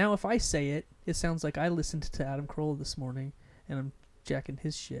 And now if I say it, it sounds like I listened to Adam Carolla this morning, and I'm jacking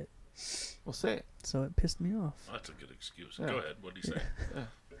his shit. We'll say it. So it pissed me off. That's a good excuse. Yeah. Go ahead. What do you say?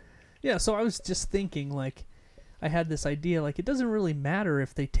 Yeah, so I was just thinking, like, I had this idea, like, it doesn't really matter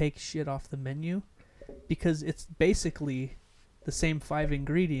if they take shit off the menu, because it's basically the same 5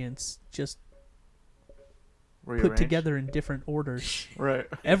 ingredients, just put together in different orders. Right.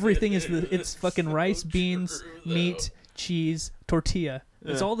 Everything is it's fucking rice, beans, meat, cheese, tortilla.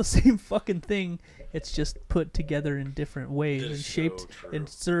 Yeah. It's all the same fucking thing. It's just put together in different ways and shaped and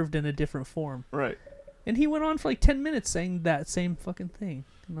served in a different form. Right. And he went on for like 10 minutes saying that same fucking thing.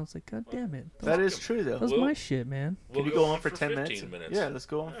 And I was like, God damn it. That is true, though. That was my shit, man. Can you go on for 10 15 minutes? Yeah, let's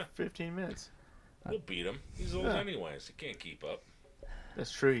go on for 15 minutes. We'll beat him. He's old anyways. He can't keep up.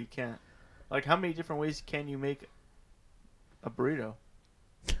 That's true, you can't. Like, how many different ways can you make a burrito?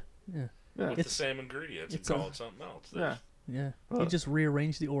 Yeah. With the same ingredients and call it something else. Yeah. Yeah. Well, You just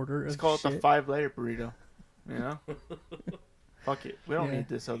rearrange the order. Let's of call it shit. the 5-layer burrito. You know? Fuck it. We don't need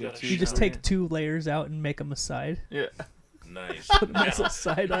this other gotta two. You just take 2 layers out and make them a side. Yeah. Nice. Put them as a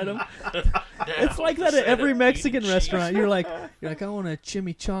side item. It's like that at every Mexican restaurant. You're like, I want a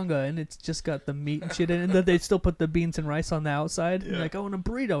chimichanga, and it's just got the meat and shit in it, and then they still put the beans and rice on the outside. You're like, I want a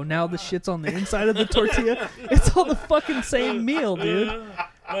burrito. Now the shit's on the inside of the tortilla. It's all the fucking same meal, dude.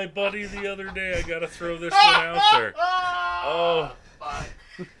 My buddy the other day, I gotta throw this one out there. Oh,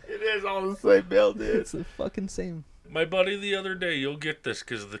 It is all the same meal, dude. It's the fucking same. my buddy the other day, you'll get this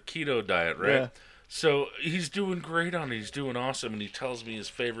because of the keto diet, right? Yeah. So he's doing great on it. He's doing awesome, and he tells me his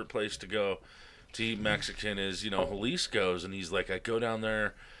favorite place to go to eat Mexican is, Jalisco's, and he's like, I go down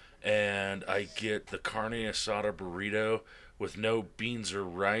there and I get the carne asada burrito with no beans or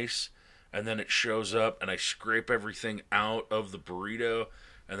rice, and then it shows up, and I scrape everything out of the burrito,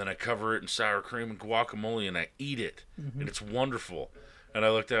 and then I cover it in sour cream and guacamole, and I eat it, and it's wonderful. And I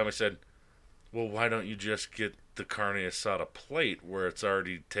looked at him, I said, well, why don't you just get the carne asada plate where it's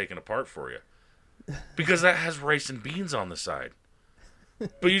already taken apart for you? Because that has rice and beans on the side.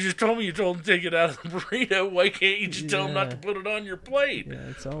 But you just told me you told him to take it out of the burrito. Why can't you just tell him not to put it on your plate? Yeah,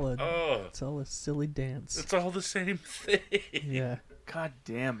 it's all a silly dance. It's all the same thing. Yeah. God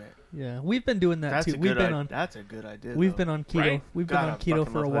damn it. Yeah. We've been doing that That's too. a We've good been on That's a good idea. We've though. been on keto. Right? We've God, been I on keto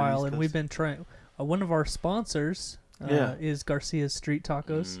fucking for a love while, East and we've Coast. been trying. One of our sponsors is Garcia's Street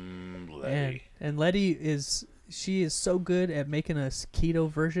Tacos, Letty. and Letty she is so good at making us keto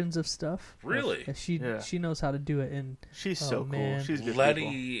versions of stuff. Really? She knows how to do it, and She's so man. cool. She's good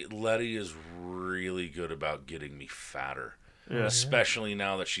people. Letty is really good about getting me fatter. Yeah. Especially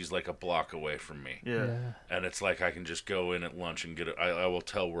now that she's like a block away from me. Yeah. And it's like I can just go in at lunch and get it. I will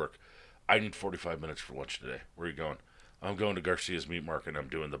tell work, I need 45 minutes for lunch today. Where are you going? I'm going to Garcia's Meat Market, and I'm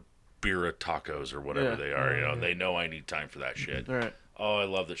doing the Birra tacos or whatever they are. They know I need time for that shit. Right. Oh, I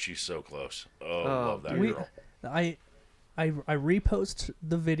love that she's so close. Oh, I love that girl. I repost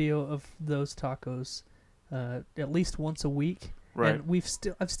the video of those tacos at least once a week. Right.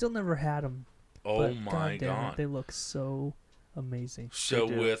 And I've still never had them. Oh my God. They look so amazing. So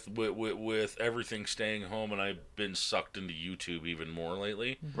with everything staying home, and I've been sucked into YouTube even more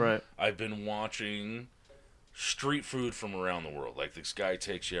lately. Right. I've been watching street food from around the world. Like, this guy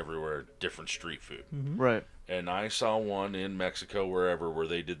takes you everywhere, different street food. Mm-hmm. Right. And I saw one in Mexico, wherever, where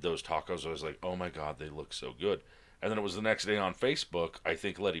they did those tacos. I was like, oh my God, they look so good. And then it was the next day on Facebook, I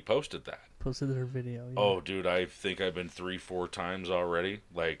think Letty posted that. Posted her video. Yeah. Oh, dude, I think I've been 3-4 times already.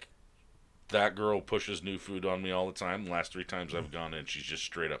 Like, that girl pushes new food on me all the time. The last 3 times I've gone in, she's just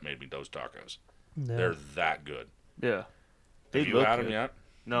straight up made me those tacos. No. They're that good. Yeah. Have you had them yet?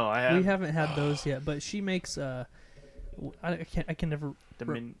 No, I haven't. We haven't had those yet, but she makes I can never The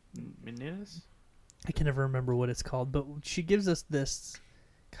Meninas? I can never remember what it's called, but she gives us this.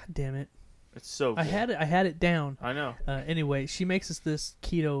 God damn it! It's so good. I had it down. I know. Anyway, she makes us this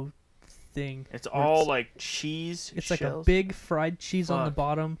keto thing. It's all like cheese. It's like shells. a big fried cheese on the Fuck.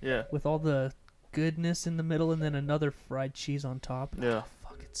 bottom, Yeah. with all the goodness in the middle, and then another fried cheese on top. Yeah. Oh,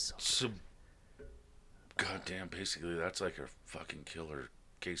 fuck, it's So, goddamn, basically that's like a fucking killer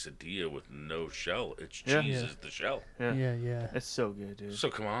quesadilla with no shell. It's cheese Yeah. is the shell. Yeah. yeah. It's so good, dude. So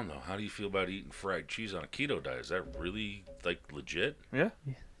come on though, how do you feel about eating fried cheese on a keto diet? Is that really like legit? Yeah.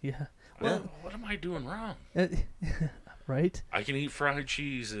 Yeah. Well, what am I doing wrong? Right? I can eat fried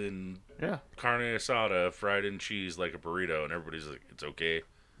cheese and Yeah. carne asada fried in cheese like a burrito, and everybody's like, it's okay.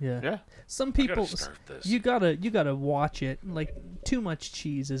 Yeah. Yeah. Some I gotta people start this. you gotta watch it. Like, too much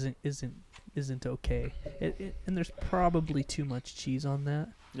cheese isn't okay. And there's probably too much cheese on that.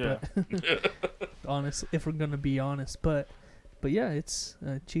 Yeah. But honestly, if we're gonna be honest, but yeah, it's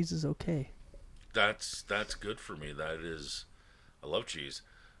cheese is okay. That's good for me. That is, I love cheese.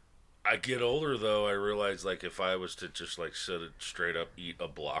 I get older, though, I realize, like, if I was to just, like, sit it straight up, eat a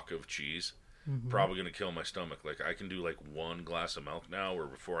block of cheese, probably going to kill my stomach. Like, I can do, like, 1 glass of milk now, where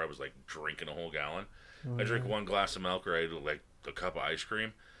before I was, like, drinking a whole gallon. I drink 1 glass of milk, or I do, like, a cup of ice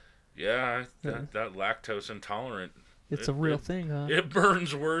cream. Yeah, that lactose intolerant. It's a real thing, huh? It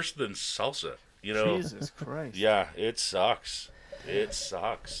burns worse than salsa, you know? Jesus Christ. Yeah, it sucks. It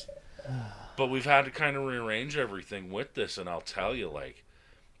sucks. But we've had to kind of rearrange everything with this, and I'll tell you, like,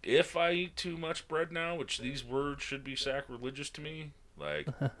 if I eat too much bread now, which these words should be sacrilegious to me, like,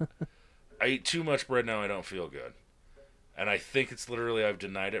 I eat too much bread now, I don't feel good. And I think it's literally I've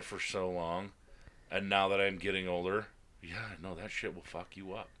denied it for so long, and now that I'm getting older, yeah, no, that shit will fuck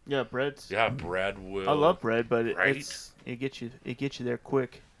you up. Yeah, bread's... Yeah, bread will... I love bread, but right? it gets you there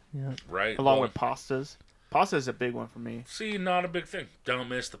quick. Yeah. Right. Along with pastas. Pasta is a big one for me. See, not a big thing. Don't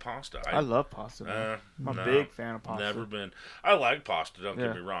miss the pasta. I love pasta. I'm a big fan of pasta. Never been. I like pasta, don't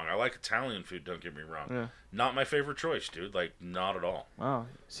get me wrong. I like Italian food, don't get me wrong. Yeah. Not my favorite choice, dude. Like, not at all. Wow.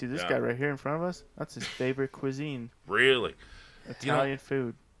 See this guy right here in front of us? That's his favorite cuisine. Really? Italian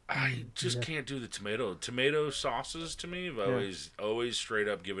food. I just can't do the tomato. Tomato sauces, to me, have always straight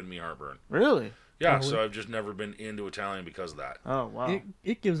up given me heartburn. Really? Yeah, so I've just never been into Italian because of that. Oh, wow.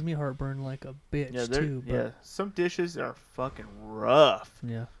 It gives me heartburn like a bitch, too. But... Yeah, some dishes are fucking rough.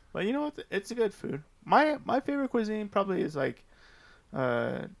 Yeah. But you know what? It's a good food. My favorite cuisine probably is like,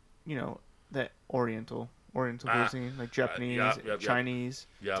 that Oriental cuisine, like Japanese, Chinese,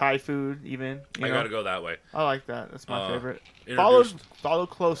 Thai food even. I gotta go that way. I like that. That's my favorite. Followed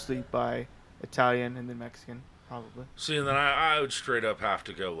closely by Italian and then Mexican, probably. See, and then I would straight up have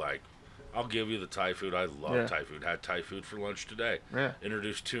to go like, I'll give you the Thai food. I love Thai food. Had Thai food for lunch today. Yeah.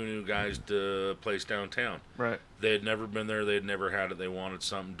 Introduced 2 new guys to a place downtown. Right. They had never been there. They had never had it. They wanted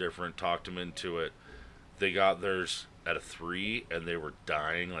something different. Talked them into it. They got theirs at a 3, and they were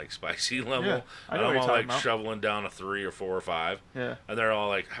dying, like, spicy level. Yeah, I know and what I'm you're all, like, talking shoveling down a 3 or 4 or 5. Yeah. And they're all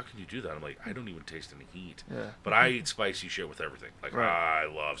like, how can you do that? I'm like, I don't even taste any heat. Yeah. But I eat spicy shit with everything. Like, I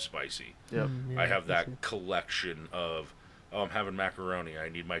love spicy. Yep. I have that collection of... Oh, I'm having macaroni. I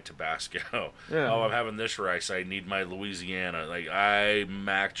need my Tabasco. Yeah. Oh, I'm having this rice. I need my Louisiana. Like, I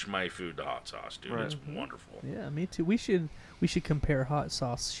match my food to hot sauce, dude. Right. It's wonderful. Yeah, me too. We should compare hot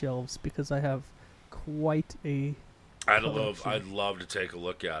sauce shelves because I have quite a I'd love to take a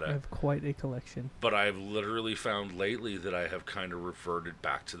look at it. I have quite a collection. But I've literally found lately that I have kind of reverted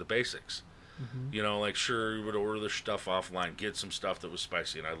back to the basics. Mm-hmm. You know, like, sure, you would order the stuff offline, get some stuff that was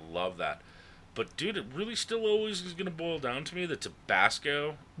spicy, and I love that. But, dude, it really still always is going to boil down to me that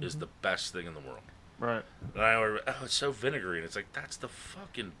Tabasco is the best thing in the world. Right. And I order, it's so vinegary. And it's like, that's the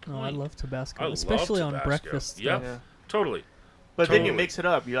fucking point. Oh, I love Tabasco. I especially love Tabasco. On breakfast stuff. Yep, totally. But then you mix it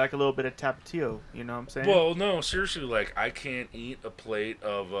up. You like a little bit of Tapatio. You know what I'm saying? Well, no, seriously. Like, I can't eat a plate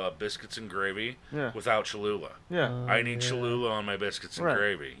of biscuits and gravy without Cholula. Yeah. I need Cholula on my biscuits and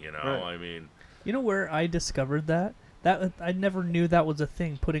gravy, you know? I mean... You know where I discovered that? I never knew that was a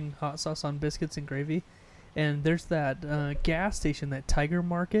thing, putting hot sauce on biscuits and gravy. And there's that gas station, that Tiger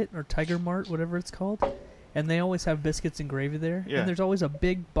Market, or Tiger Mart, whatever it's called. And they always have biscuits and gravy there. Yeah. And there's always a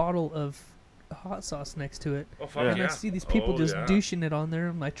big bottle of hot sauce next to it. Oh, fuck and I see these people just douching it on there.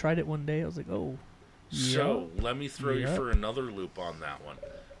 And I tried it one day. I was like, oh. So, let me throw you for another loop on that one.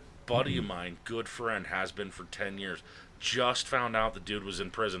 Buddy of mine, good friend, has been for 10 years. Just found out the dude was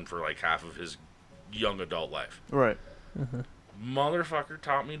in prison for like half of his young adult life. Right. Motherfucker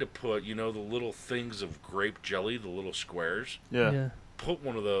taught me to put, the little things of grape jelly, the little squares. Yeah. Put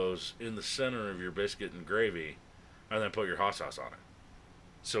one of those in the center of your biscuit and gravy, and then put your hot sauce on it.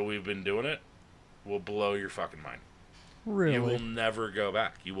 So we've been doing it. Will blow your fucking mind. Really? You will never go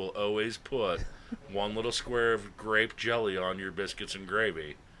back. You will always put one little square of grape jelly on your biscuits and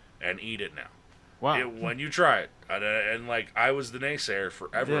gravy and eat it now. Wow. When you try it. And like, I was the naysayer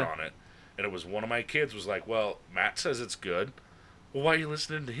forever on it. And it was one of my kids was like, well, Matt says it's good. Well, why are you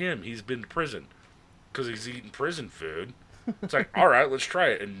listening to him? He's been to prison. Because he's eating prison food. It's like, all right, let's try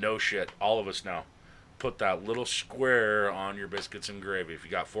it. And no shit. All of us now. Put that little square on your biscuits and gravy. If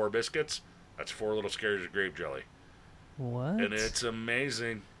you got 4 biscuits, that's 4 little squares of grape jelly. What? And it's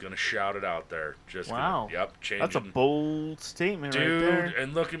amazing. Gonna shout it out there. Wow. Changing. That's a bold statement, dude, right there.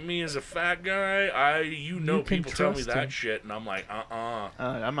 And look at me as a fat guy. People tell me that shit, and I'm like,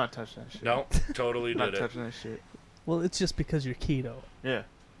 I'm not touching that shit. No, totally did it. I'm not touching that shit. Well, it's just because you're keto. Yeah.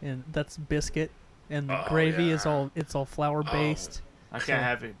 And that's biscuit, and the gravy is all flour based. I can't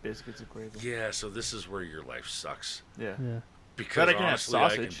have it biscuits and gravy. Yeah, so this is where your life sucks. Yeah. Because but I can honestly,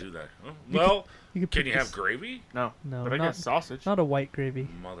 have I can sausage. do that. Oh, well, can you have this... gravy? No, but I can have sausage. Not a white gravy.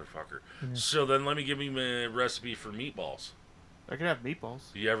 Motherfucker. Yeah. So then let me give you my recipe for meatballs. I can have meatballs.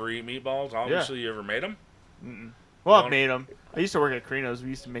 You ever eat meatballs? Obviously, you ever made them? Mm-mm. Well, I've made them. I used to work at Carino's. We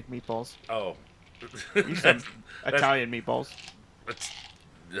used to make meatballs. Oh. We used to Italian meatballs.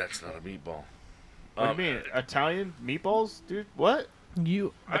 That's not a meatball. What do you mean? Italian meatballs? Dude, what?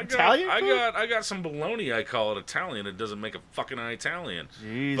 Italian food? I got some bologna. I call it Italian. It doesn't make a fucking Italian.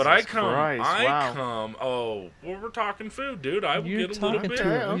 Jesus but I Christ, come. Oh, well, we're talking food, dude. I will get a little bit.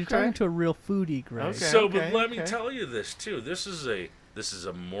 You're talking to a real foodie, Greg. Okay, but let me tell you this too. This is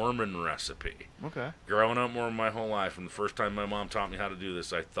a Mormon recipe. Okay. Growing up Mormon my whole life, and the first time my mom taught me how to do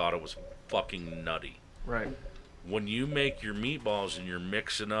this, I thought it was fucking nutty. Right. When you make your meatballs and you're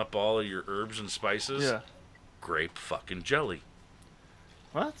mixing up all of your herbs and spices, grape fucking jelly.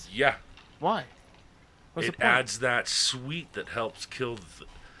 What? Yeah. Why? What's it adds that sweet that helps kill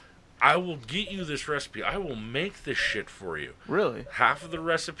I will get you this recipe. I will make this shit for you. Really? Half of the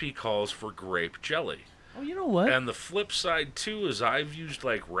recipe calls for grape jelly. Oh, you know what? And the flip side, too, is I've used,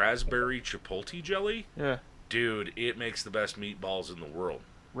 like, raspberry chipotle jelly. Yeah. Dude, it makes the best meatballs in the world.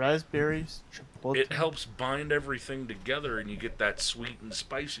 Raspberries, chipotle. It helps bind everything together, and you get that sweet and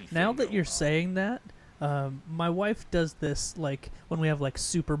spicy thing. Now that you're saying that, my wife does this, like, when we have, like,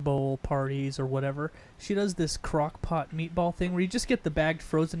 Super Bowl parties or whatever. She does this crock pot meatball thing where you just get the bagged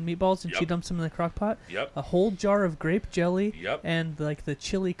frozen meatballs and she dumps them in the crock pot. Yep. A whole jar of grape jelly. Yep. And, like, the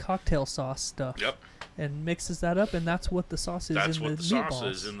chili cocktail sauce stuff. Yep. And mixes that up, and that's what the sauce is in the meatballs. That's what the sauce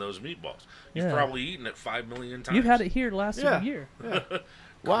is in those meatballs. You've probably eaten it 5 million times. You've had it here last year. Yeah.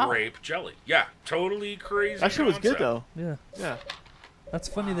 Wow. Grape jelly. Yeah, totally crazy. That shit was good, though. Yeah. Yeah. That's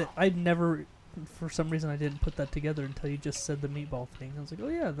funny that I'd never, for some reason, I didn't put that together until you just said the meatball thing. I was like, oh,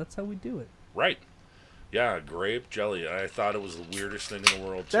 yeah, that's how we do it. Right. Yeah, grape jelly. I thought it was the weirdest thing in the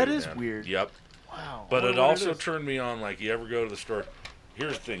world, too. That is man. weird. Yep. Wow. But it also turned me on, like, you ever go to the store.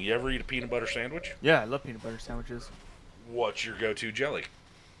 Here's the thing. You ever eat a peanut butter sandwich? Yeah, I love peanut butter sandwiches. What's your go-to jelly?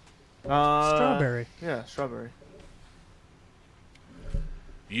 Strawberry. Yeah, strawberry.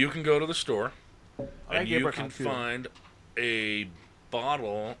 You can go to the store, I and you can find a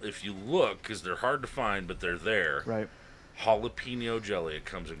bottle, if you look, because they're hard to find, but they're there. Right. Jalapeno jelly. It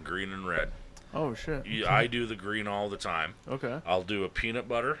comes in green and red. Oh, shit. I do the green all the time. Okay. I'll do a peanut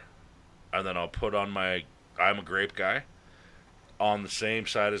butter, and then I'll put on I'm a grape guy, on the same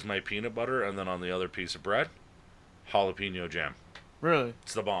side as my peanut butter, and then on the other piece of bread, jalapeno jam. Really?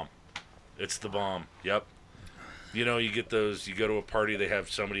 It's the bomb. It's the bomb. Yep. You know, you get those, you go to a party, they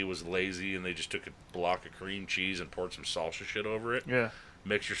have somebody who was lazy, and they just took a block of cream cheese and poured some salsa shit over it. Yeah.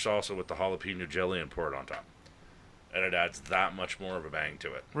 Mix your salsa with the jalapeno jelly and pour it on top. And it adds that much more of a bang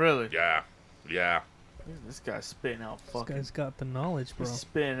to it. Really? Yeah. Yeah. This guy's spitting out fucking... This guy's got the knowledge, bro. He's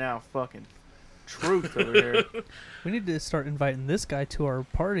spitting out fucking truth over here. We need to start inviting this guy to our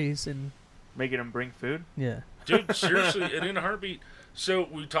parties and... Making him bring food? Yeah. Dude, seriously, and in a heartbeat. So,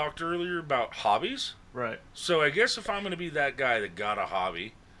 we talked earlier about hobbies. Right. So, I guess if I'm going to be that guy that got a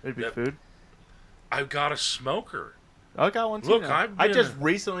hobby... It'd be food? I've got a smoker. I got one too. Look, now. I just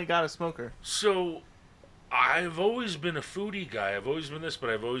recently got a smoker. So, I've always been a foodie guy. I've always been this, but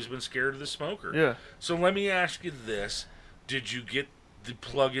I've always been scared of the smoker. Yeah. So, let me ask you this. Did you get the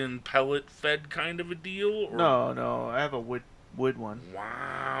plug-in pellet-fed kind of a deal? Or? No. I have a wood one.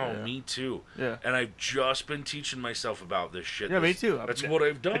 Wow, Yeah. me too. Yeah. And I've just been teaching myself about this shit. Yeah, me too. That's what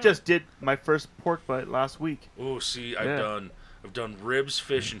I've done. I just did my first pork butt last week. Oh, see, I've done ribs,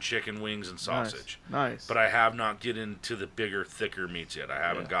 fish, and chicken wings and sausage. Nice. But I have not get into the bigger, thicker meats yet. I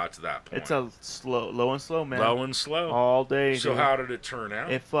haven't got to that point. It's a low and slow, man. Low and slow. All day. So dude. how did it turn out?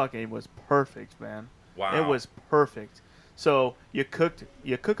 It fucking was perfect, man. Wow. It was perfect. So you cook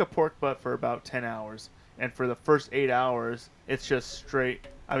a pork butt for about 10 hours. And for the first 8 hours, it's just straight.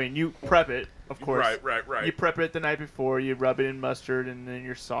 I mean, you prep it, of course. Right. You prep it the night before. You rub it in mustard and then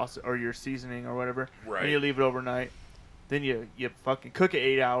your sauce or your seasoning or whatever. Right. And you leave it overnight. Then you fucking cook it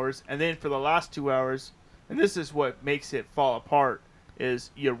 8 hours. And then for the last 2 hours, and this is what makes it fall apart, is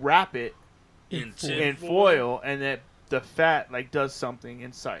you wrap it in foil, and then the fat like does something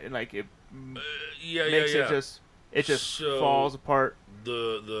inside, and like it makes it just falls apart.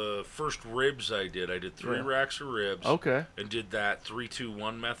 The first ribs I did 3 racks of ribs. Okay. And did that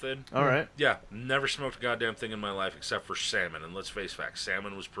 3-2-1 method. All right. Yeah, never smoked a goddamn thing in my life except for salmon. And let's face facts,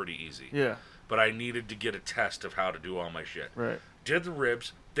 salmon was pretty easy. Yeah. But I needed to get a test of how to do all my shit. Right. Did the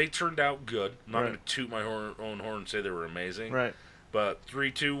ribs. They turned out good. I'm not going to toot my own horn and say they were amazing. Right. But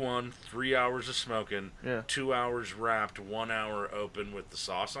 3-2-1, 3 hours of smoking, 2 hours wrapped, 1 hour open with the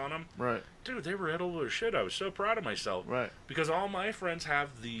sauce on them. Right. Dude, they were edible as shit. I was so proud of myself. Right. Because all my friends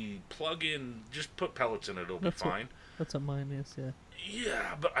have the plug-in, just put pellets in it, it'll be fine. That's what mine is, yeah.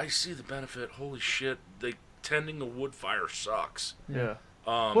 Yeah, but I see the benefit. Holy shit. tending a wood fire sucks. Yeah.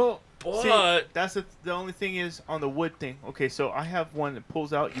 But that's the only thing is on the wood thing. Okay, so I have one that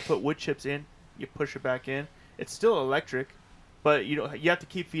pulls out. You put wood chips in, you push it back in. It's still electric, but you have to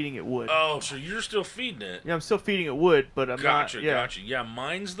keep feeding it wood. Oh, so you're still feeding it? Yeah, I'm still feeding it wood, but I'm not. Yeah. Gotcha. Yeah,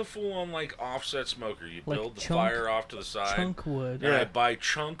 mine's the full-on like offset smoker. You Like build the fire off to the side. Chunk wood. And I buy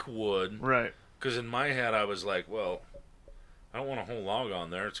chunk wood. Right. Because in my head I was like, well, I don't want a whole log on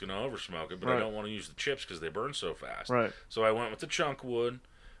there. It's going to oversmoke it, but I don't want to use the chips because they burn so fast. Right. So I went with the chunk wood.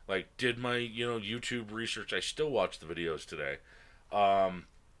 Like, did my YouTube research. I still watch the videos today.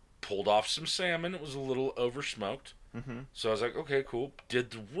 Pulled off some salmon. It was a little oversmoked. Mm-hmm. So I was like, okay, cool. Did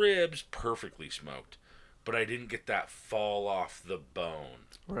the ribs perfectly smoked, but I didn't get that fall off the bone.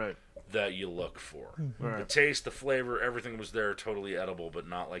 Right. That you look for. Mm-hmm. Right. The taste, the flavor, everything was there, totally edible, but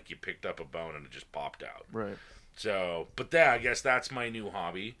not like you picked up a bone and it just popped out. Right. So, but I guess that's my new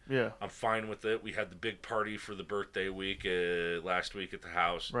hobby. Yeah. I'm fine with it. We had the big party for the birthday week last week at the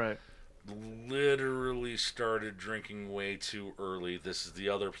house. Right. Literally started drinking way too early. This is the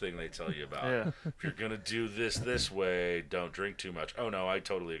other thing they tell you about. Yeah. If you're going to do this way, don't drink too much. Oh, no, I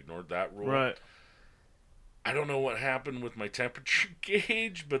totally ignored that rule. Right. I don't know what happened with my temperature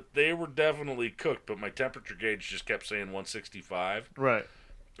gauge, but they were definitely cooked. But my temperature gauge just kept saying 165. Right.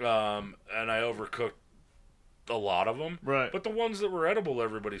 And I overcooked a lot of them. Right. But the ones that were edible,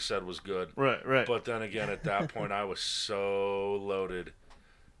 everybody said was good. Right. Right. But then again, at that point, I was so loaded.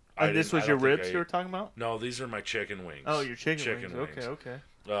 And this was your ribs you were talking about? No, these are my chicken wings. Oh, your chicken wings. Okay.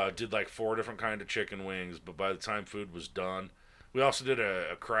 Did like 4 different kind of chicken wings, but by the time food was done, we also did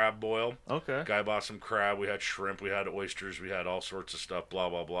a crab boil. Okay. Guy bought some crab. We had shrimp. We had oysters. We had all sorts of stuff. Blah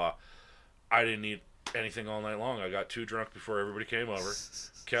blah blah. I didn't eat anything all night long. I got too drunk before everybody came over.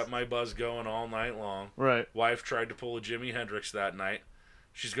 Kept my buzz going all night long. Right. Wife tried to pull a Jimi Hendrix that night.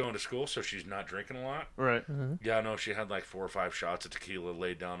 She's going to school, so she's not drinking a lot. Right. Mm-hmm. Yeah, no, she had like 4 or 5 shots of tequila,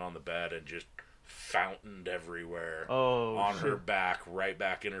 laid down on the bed, and just fountained everywhere on her back, right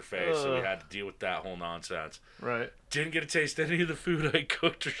back in her face. So we had to deal with that whole nonsense. Right. Didn't get to taste any of the food I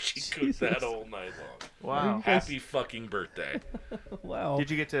cooked, or she cooked that all night long. Wow. Happy fucking birthday. Wow.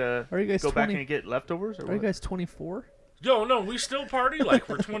 Did you get to Are you guys go back and get leftovers? Or Are you guys 24? No, we still party like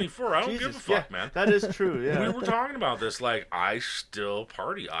we're 24. I don't give a fuck, man. That is true, yeah. We were talking about this. Like, I still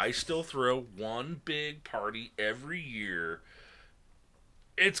party. I still throw one big party every year.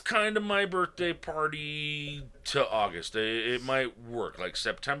 It's kind of my birthday party to August. It might work. Like,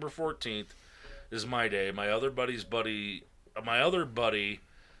 September 14th is my day. My other buddy is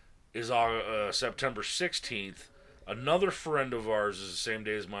September 16th. Another friend of ours is the same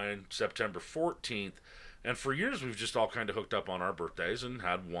day as mine, September 14th. And for years, we've just all kind of hooked up on our birthdays and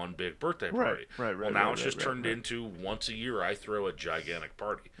had one big birthday party. Right. Well, now it's just turned into once a year I throw a gigantic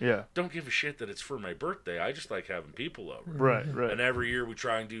party. Yeah. Don't give a shit that it's for my birthday. I just like having people over. Right. And every year we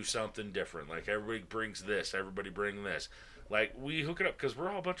try and do something different. Like, everybody brings this, everybody bring this. Like, we hook it up because we're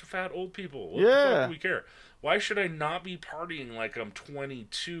all a bunch of fat old people. What the fuck do we care? Why should I not be partying like I'm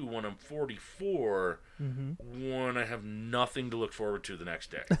 22 when I'm 44 when I have nothing to look forward to the next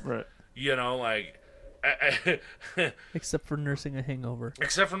day? Right. You know, like... Except for nursing a hangover.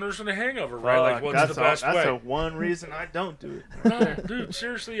 Except for nursing a hangover, right? Like, what's the best way? That's the one reason I don't do it. No, dude,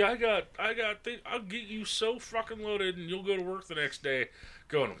 seriously, I'll get you so fucking loaded, and you'll go to work the next day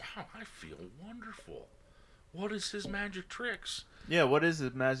going, wow, I feel wonderful. What is his magic tricks? Yeah, what is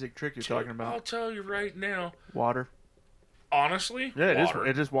the magic trick you're talking about? I'll tell you right now. Water. Honestly, yeah, water.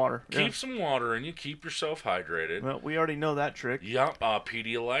 It is water. Keep some water in you. Keep yourself hydrated. Well, we already know that trick. Yep.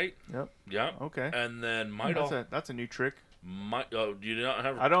 Pedialyte. Yep. Yep. Okay. And then Midol. That's a new trick. You do not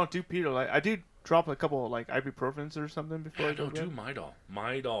have. I don't do Pedialyte. I do drop a couple of, like, ibuprofens or something before I go to bed. Don't do Midol.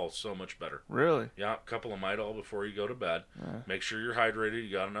 Midol's so much better. Really? Yeah, a couple of Midol before you go to bed. Yeah. Make sure you're hydrated.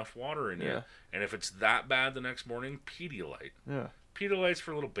 You got enough water in you. Yeah. And if it's that bad the next morning, Pedialyte. Yeah. Pedialyte's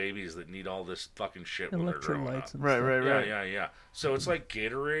for little babies that need all this fucking shit when they're growing up. Electrolytes and Right. Yeah. So it's like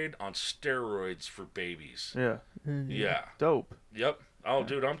Gatorade on steroids for babies. Yeah. Yeah. Dope. Yep. Oh,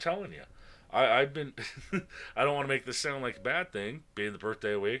 dude, I'm telling you. I've been... I don't want to make this sound like a bad thing, being the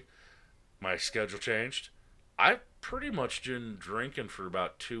birthday week. My schedule changed. I've pretty much been drinking for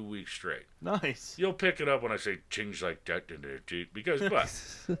about 2 weeks straight. Nice. You'll pick it up when I say change like that, because,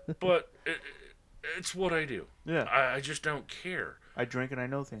 but it's what I do. Yeah. I just don't care. I drink and I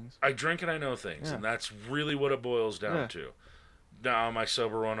know things. And that's really what it boils down to. Now, am I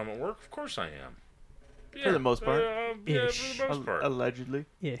sober when I'm at work? Of course I am. Yeah, for the most part. Yeah, for the most part. Allegedly.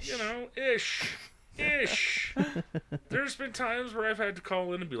 Ish. You know, ish. There's been times where I've had to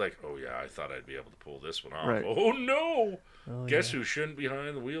call in and be like, oh yeah, I thought I'd be able to pull this one off. Right. Oh no, Oh, Guess who shouldn't be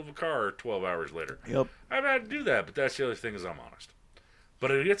behind the wheel of a car 12 hours later? Yep. I've had to do that, but that's the other thing is I'm honest.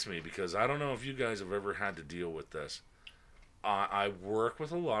 But it gets me because I don't know if you guys have ever had to deal with this. I work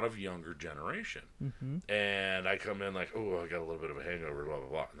with a lot of younger generation. Mm-hmm. And I come in like, oh, I got a little bit of a hangover, blah, blah,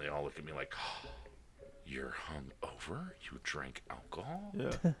 blah. And they all look at me like, oh, you're hungover? You drank alcohol?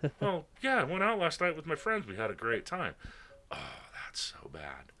 Yeah. Well, yeah, I went out last night with my friends. We had a great time. Oh, that's so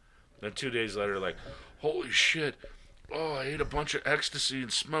bad. Then 2 days later, like, holy shit. Oh, I ate a bunch of ecstasy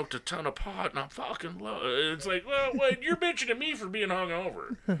and smoked a ton of pot, and I'm fucking low. It's like, well, wait, you're bitching at me for being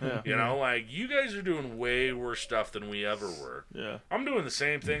hungover. Yeah. You know, like, you guys are doing way worse stuff than we ever were. Yeah. I'm doing the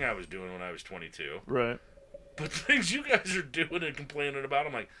same thing I was doing when I was 22. Right. But the things you guys are doing and complaining about,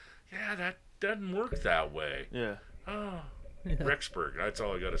 I'm like, yeah, that doesn't work that way. Yeah. Oh, Yeah. Rexburg, that's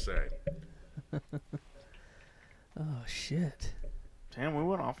all I got to say. Oh, shit. Damn, we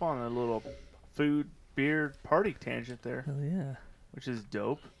went off on a little food, beer, party tangent there, Hell yeah. which is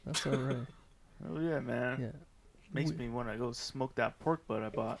dope. That's all right. Oh, yeah, man. Yeah. Makes me want to go smoke that pork butt I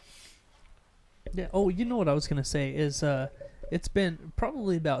bought. Yeah. Oh, you know what I was gonna say is it's been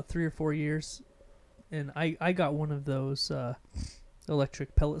probably about 3 or 4 years, and I got one of those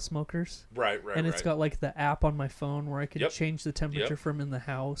electric pellet smokers, Right. and it's got like the app on my phone where I can Yep. change the temperature from in the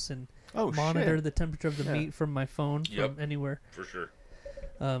house and Oh, monitor shit. the temperature of the Yeah. meat from my phone Yep. from anywhere. For sure.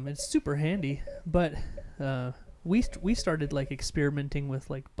 It's super handy, but we started like experimenting with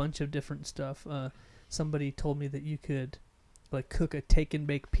like bunch of different stuff. Somebody told me that you could like cook a take and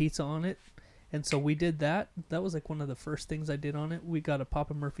bake pizza on it, and so we did that. That was like one of the first things I did on it. We got a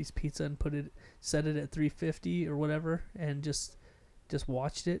Papa Murphy's pizza and set it at 350 or whatever, and just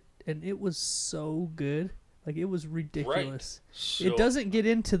watched it, and it was so good. Like it was ridiculous. So, It doesn't get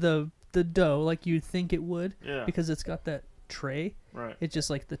into the dough like you'd think it would, Yeah. because it's got that tray. Right. It's just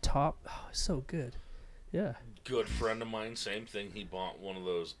like the top. Oh, it's so good. Yeah. good friend of mine, same thing. He bought one of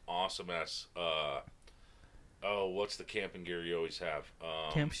those awesome ass. What's the camping gear you always have?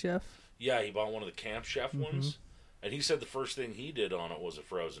 Camp Chef. Yeah, he bought one of the Camp Chef Mm-hmm. ones, and he said the first thing he did on it was a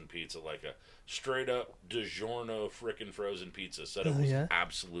frozen pizza, like a straight up DiGiorno frickin' frozen pizza. Said it Oh, was yeah?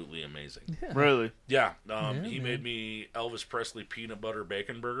 absolutely amazing. Yeah. Really? Yeah, Yeah, he man. made me Elvis Presley peanut butter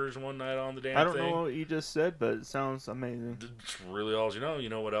bacon burgers one night on the damn I don't thing. know what you just said, but it sounds amazing. It's really all you know. You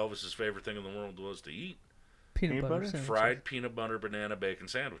know what Elvis's favorite thing in the world was to eat? Peanut Peanut butter butter? sandwiches. Fried peanut butter banana bacon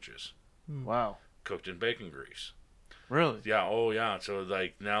sandwiches Wow. cooked in bacon grease. Really? Yeah, oh yeah. So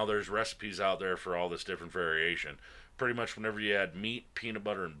like now there's recipes out there for all this different variation. Pretty much whenever you add meat, peanut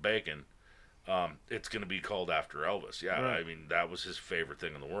butter, and bacon, it's going to be called after Elvis. Yeah, Right. I mean that was his favorite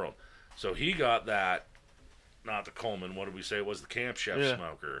thing in the world. So he got that, not the Coleman. What did we say it was? The Camp Chef Yeah.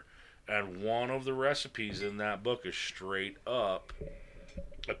 smoker. And one of the recipes in that book is straight up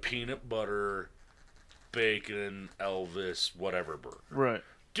a peanut butter, bacon, Elvis, whatever burger. Right.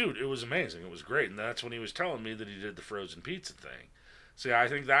 Dude, it was amazing. It was great. And that's when he was telling me that he did the frozen pizza thing. See, I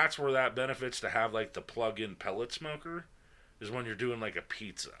think that's where that benefits to have, like, the plug-in pellet smoker is when you're doing, like, a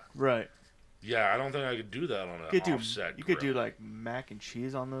pizza. Right. Yeah, I don't think I could do that on an You could offset do. You could do grill. like mac and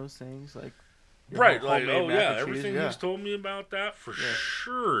cheese on those things, like. Right, like, homemade oh, mac yeah, and cheese, everything yeah. he's told me about that, for Yeah.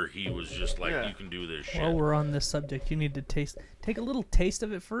 sure he was just like, Yeah. you can do this shit. While we're on this subject, you need to take a little taste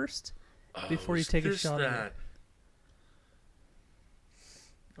of it first before you is take a this shot of that? it.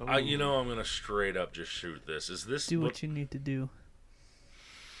 You know I'm going to straight up just shoot this. Is this Do what you need to do.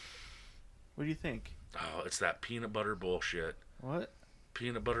 What do you think? Oh, it's that peanut butter bullshit. What?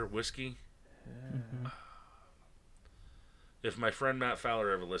 Peanut butter whiskey? Mm-hmm. If my friend Matt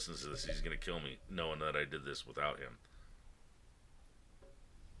Fowler ever listens to this, he's going to kill me knowing that I did this without him.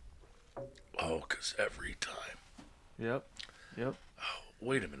 Oh, because every time. Yep. Yep. Oh,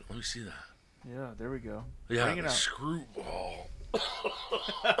 wait a minute. Let me see that. Yeah. There we go. Yeah, Bring it the out. screwball.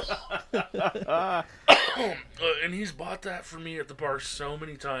 And he's bought that for me at the bar so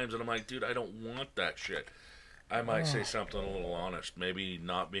many times, and I'm like, dude, I don't want that shit. I might say something a little honest. Maybe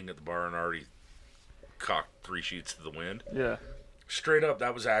not being at the bar and already cocked 3 sheets to the wind. Yeah. Straight up,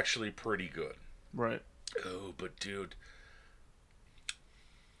 that was actually pretty good. Right. Oh, but dude,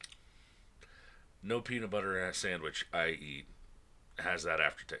 no peanut butter sandwich I eat has that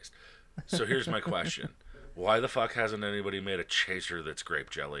aftertaste. So here's my question. Why the fuck hasn't anybody made a chaser that's grape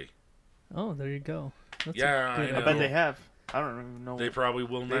jelly? Oh, there you go. That's Yeah, a good I I know. bet they have. I don't even know. They probably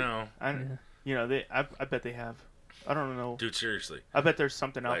will now. I, Yeah. You know, I bet they have. I don't know. Dude, seriously. I bet there's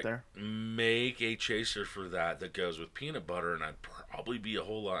something out Like, there. make a chaser for that goes with peanut butter, and I'd probably be a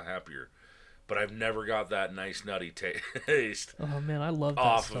whole lot happier. but I've never got that nice nutty taste. Oh man, I love that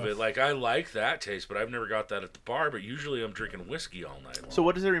off stuff. of it. Like, I like that taste, but I've never got that at the bar. But usually I'm drinking whiskey all night long. So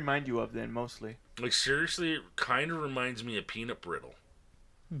what does it remind you of then, mostly? Like, seriously, it kind of reminds me of peanut brittle.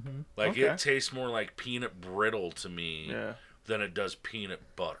 Mm-hmm. Like, Okay. it tastes more like peanut brittle to me than it does peanut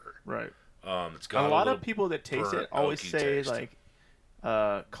butter. Right. It's got a lot of people that taste it burnt, always oaky say, taste. like,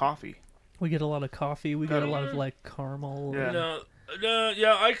 coffee. We get a lot of coffee. We get a lot of like caramel. Yeah. No,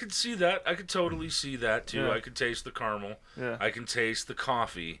 yeah, I could see that. I could totally see that too. Yeah. I could taste the caramel. Yeah. I can taste the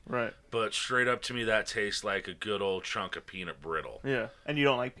coffee. Right. But straight up to me, that tastes like a good old chunk of peanut brittle. Yeah. And you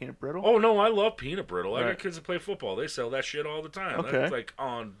don't like peanut brittle? Oh no, I love peanut brittle. I Right. got kids that play football. They sell that shit all the time. Okay. That's like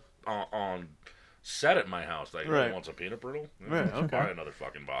on set at my house. Like, Right. you want some peanut brittle? Right, Let's okay. Buy another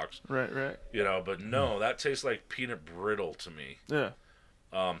fucking box. Right. But no, that tastes like peanut brittle to me. Yeah.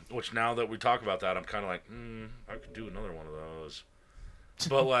 Which now that we talk about that, I'm kind of like, I could do another one of those.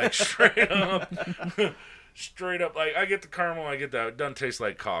 But like straight up, like I get the caramel, I get that. It doesn't taste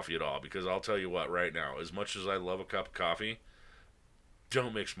like coffee at all, because I'll tell you what, right now, as much as I love a cup of coffee,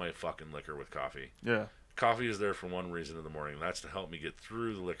 don't mix my fucking liquor with coffee. Yeah. Coffee is there for one reason in the morning, and that's to help me get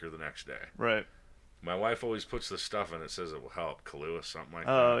through the liquor the next day. Right. My wife always puts this stuff in it, says it will help. Kahlua, something like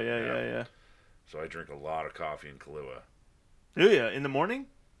Oh, that. yeah. So I drink a lot of coffee and Kahlua. Do you? In the morning?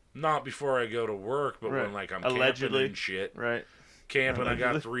 Not before I go to work, but Right. when like I'm Allegedly. camping and shit. Right. Camping, I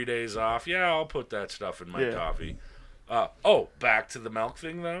got Allegedly. 3 days off. Yeah, I'll put that stuff in my Yeah. coffee. Back to the milk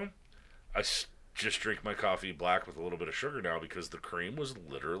thing, though. I just drink my coffee black with a little bit of sugar now, because the cream was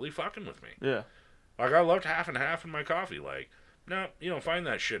literally fucking with me. Yeah. Like, I loved half and half in my coffee. Like, no, you don't find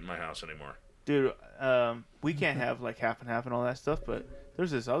that shit in my house anymore. Dude, we can't have like half and half and all that stuff, but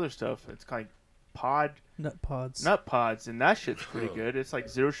there's this other stuff. It's kind of Nut pods. nut pods, and that shit's pretty good. It's like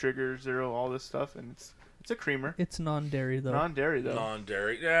 0 sugar, 0 all this stuff, and it's a creamer. It's non-dairy though. Non-dairy though.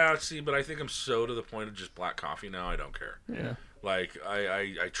 Non-dairy. Yeah, see, but I think I'm so to the point of just black coffee now, I don't care. Yeah. Like,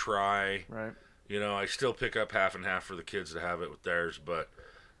 I try. Right. I still pick up half and half for the kids to have it with theirs, but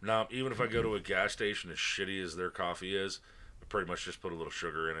no, even if I go to a gas station, as shitty as their coffee is, I pretty much just put a little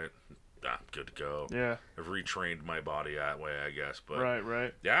sugar in it. I'm good to go. Yeah. I've retrained my body that way, I guess. But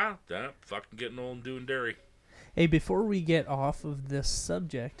Right. yeah, fucking getting old and doing dairy. Hey, before we get off of this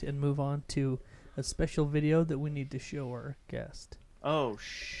subject and move on to a special video that we need to show our guest. Oh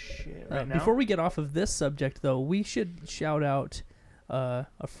shit! Right now. Before we get off of this subject, though, we should shout out a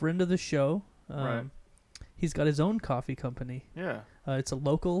friend of the show. Right. He's got his own coffee company. Yeah. It's a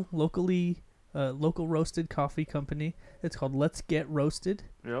local roasted coffee company. It's called Let's Get Roasted.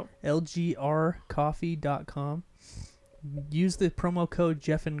 Yep. LGRcoffee.com. Use the promo code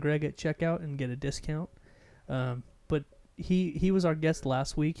Jeff and Greg at checkout and get a discount. But he was our guest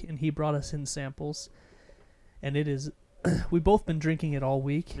last week, and he brought us in samples, and it is we've both been drinking it all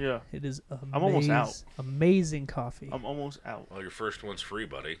week. Yeah. It is I'm almost out. Amazing coffee. I'm almost out. Well, your first one's free,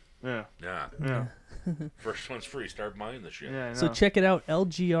 buddy. Yeah. Yeah. First one's free. Start buying the shit. Yeah. I know. So check it out,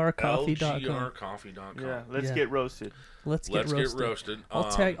 lgrcoffee.com. LGRcoffee.com. Yeah. Let's Yeah. get roasted. Let's Get roasted. roasted.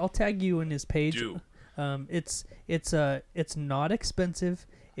 I'll tag you in his page. Do. It's not expensive.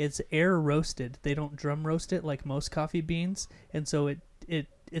 It's air roasted. They don't drum roast it like most coffee beans, and so it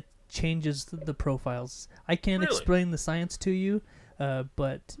changes the profiles. I can't Really? explain the science to you,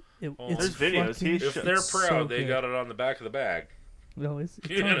 but it's There's videos. fucking He If they're so proud, they good. got it on the back of the bag. No, it's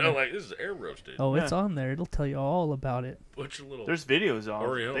You on know, there. like, this is air roasted. Oh, it's Yeah. on there. It'll tell you all about it. Bunch of little. There's videos on.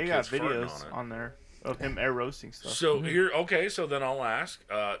 Oreo They got kids farting videos on it. on there of him air roasting stuff. So so then I'll ask,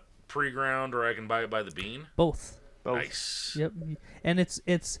 pre-ground, or I can buy it by the bean? Both. Both. Nice. Yep. And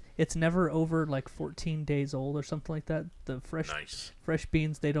it's never over like 14 days old or something like that. The fresh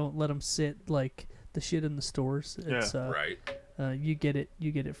beans, they don't let them sit like the shit in the stores. It's Right. you get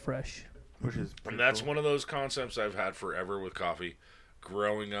it fresh. Which is And that's one of those concepts I've had forever with coffee.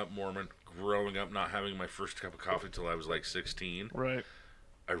 Growing up Mormon, growing up not having my first cup of coffee till I was like 16. right.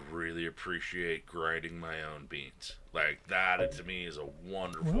 I really appreciate grinding my own beans. Like, that to me is a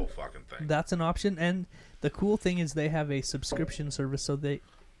wonderful fucking thing. That's an option, and the cool thing is they have a subscription service, so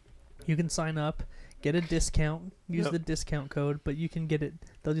you can sign up, get a discount, use Yep. the discount code, but you can get it.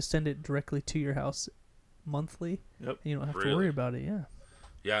 They'll just send it directly to your house monthly. Yep. You don't have to Really? worry about it. Yeah.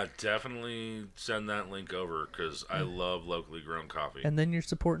 Yeah, definitely send that link over, because I love locally grown coffee. And then you're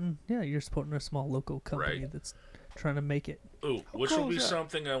supporting a small local company Right. that's trying to make it. Ooh, which cool will be is that?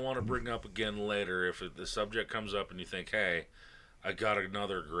 something I want to bring up again later if the subject comes up and you think, hey, I got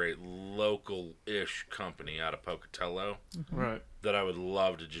another great local-ish company out of Pocatello Right. that I would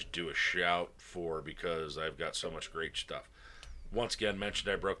love to just do a shout for, because I've got so much great stuff. Once again,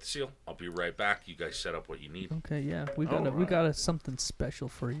 mentioned I broke the seal. I'll be right back. You guys set up what you need. Okay, yeah, we got Alright. something special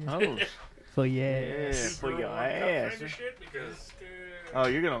for you. Oh. For yes. For your One cup ass. kind of shit because, Oh,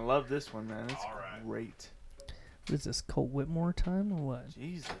 you're gonna love this one, man. It's All right. great. What is this, Colt Whitmore time or what?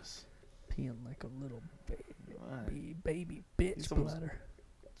 Jesus. Peeing like a little What? baby bitch Someone's- bladder.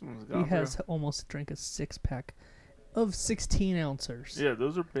 Someone's He gone has through. almost drank a 6-pack of 16 ounces. Yeah,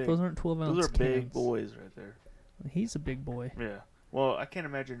 those are big. Those aren't 12 ounce Those are big cans. boys right there. He's a big boy. Yeah. Well, I can't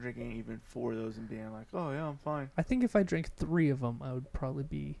imagine drinking even 4 of those and being like, oh, yeah, I'm fine. I think if I drank 3 of them, I would probably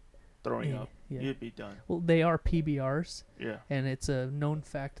be... Throwing Yeah, up. yeah. You'd be done. Well, they are PBRs, Yeah. and it's a known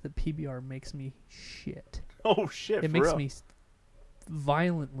fact that PBR makes me shit. Oh, shit, It for makes real. me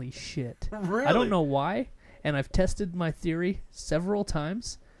violently shit. Really? I don't know why, and I've tested my theory several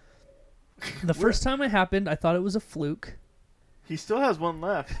times. The first time it happened, I thought it was a fluke. He still has one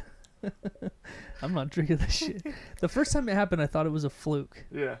left. I'm not drinking this shit. The first time it happened, I thought it was a fluke.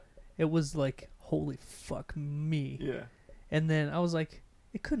 Yeah. It was like, holy fuck me. Yeah. And then I was like,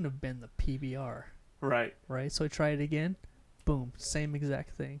 it couldn't have been the PBR, Right. right? So I tried it again. Boom, same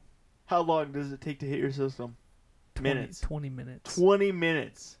exact thing. How long does it take to hit your system? 20, Minutes. 20 minutes. 20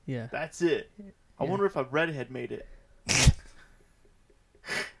 minutes. Yeah. That's it. I Yeah. wonder if a redhead made it.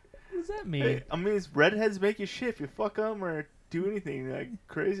 What does that mean? Hey, I mean, redheads make you shit if you fuck them or do anything like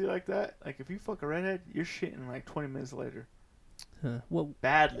crazy like that. Like if you fuck a redhead, you're shitting like 20 minutes later. Well,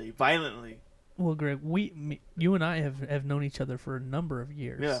 Badly, violently. Greg, you and I have known each other for a number of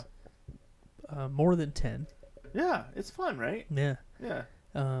years. Yeah. More than 10. Yeah, it's fun, right? Yeah. Yeah.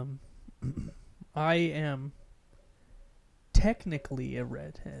 I am technically a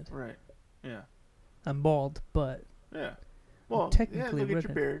redhead. Right. Yeah. I'm bald, but Yeah. Well, technically yeah, look at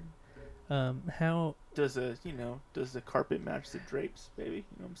redhead. your beard. how? Does the carpet match the drapes, baby? You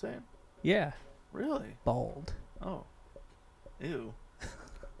know what I'm saying? Yeah, Really? bald. Oh. Ew.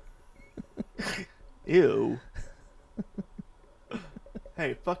 Ew.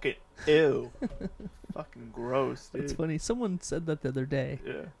 Hey, fucking ew. Fucking gross, dude. It's funny. Someone said that the other day.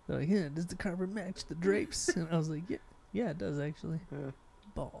 Yeah. They're like, "Yeah, does the carpet match the drapes?" And I was like, "Yeah, it does actually." Yeah.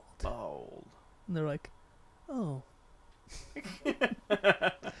 Bald. Bald. And they're like, "Oh,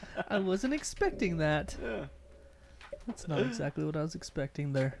 I wasn't expecting that." Yeah. That's not exactly what I was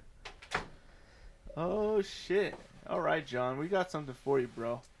expecting there. Oh shit. All right, John, we got something for you,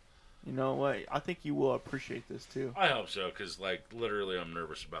 bro. You know what? I think you will appreciate this too. I hope so, because, like, literally I'm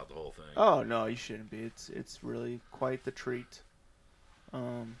nervous about the whole thing. Oh no, you shouldn't be. It's really quite the treat.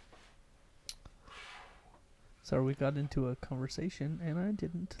 So we got into a conversation, and I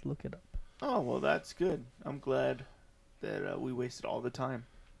didn't look it up. Oh well, that's good. I'm glad that we wasted all the time.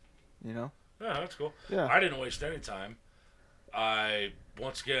 You know? Yeah, that's cool. Yeah. I didn't waste any time.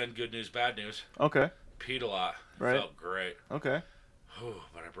 Once again, good news, bad news. Okay. Peed a lot. Right. Felt great. Okay. Whew,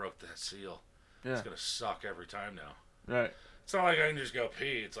 but I broke that seal. Yeah. It's going to suck every time now. Right. It's not like I can just go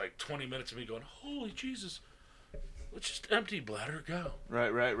pee. It's like 20 minutes of me going, holy Jesus. Let's just empty bladder, go.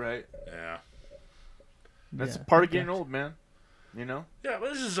 Right. Yeah. That's Yeah, part of I getting gotcha. old, man. You know? Yeah,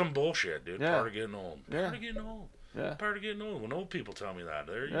 but this is some bullshit, dude. Yeah. Part of getting old. Yeah. Part of getting old. Yeah. Part of getting old. When old people tell me that.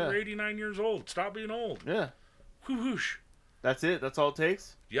 Yeah. You're 89 years old. Stop being old. Yeah. Whoosh. That's it. That's all it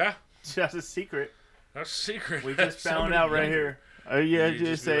takes. Yeah. That's a secret. That's a secret. We just found Somebody out right younger. here. Yeah, You just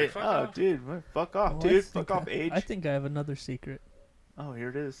just be say, like, "Fuck oh, off." dude, fuck off, Well, I dude. think Fuck off, age. I think I have another secret. Oh, here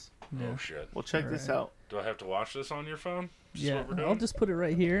it is. Yeah. Oh, shit. Well, check this Alright. out. Do I have to watch this on your phone? Is Yeah, what we're I'll doing? just put it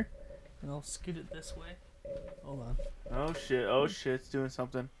right here, and I'll scoot it this way. Hold on. Oh, shit. Oh, shit. It's doing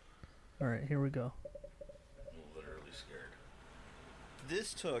something. All right, here we go. I'm literally scared.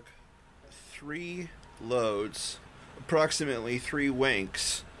 This took 3 loads, approximately 3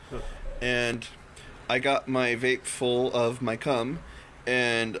 wanks, and I got my vape full of my cum,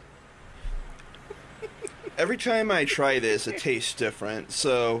 and every time I try this, it tastes different.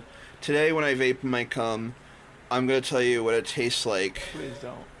 So today when I vape my cum, I'm going to tell you what it tastes like. Please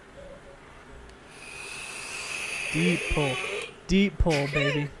don't. Deep pull,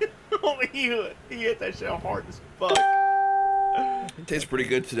 baby. Oh, he hit that shit hard as fuck. It tastes pretty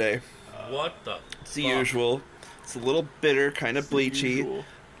good today. What the It's the fuck? usual. It's a little bitter, kind of It's the bleachy, usual.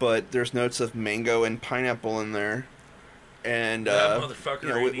 but there's notes of mango and pineapple in there. And, That motherfucker you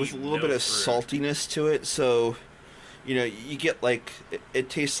know, ain't with a eating little no bit of fruit. saltiness to it, so, you know, you get like, it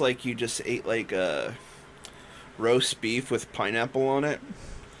tastes like you just ate like a roast beef with pineapple on it,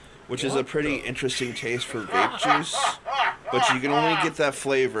 which is a What pretty the- interesting taste for vape juice, but you can only get that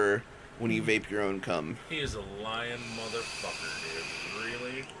flavor when you vape your own cum. He is a lying motherfucker, dude.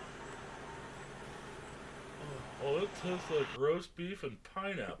 Really? Oh, it tastes like roast beef and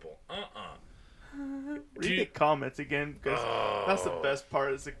pineapple. Read Do you- the comments again, because that's the Oh. best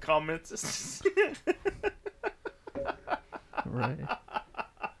part is the comments. Right.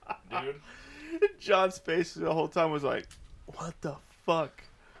 Dude, John's face the whole time was like, "What the fuck?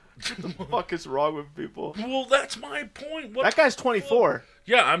 What the fuck is wrong with people?" Well, that's my point. What That guy's 24.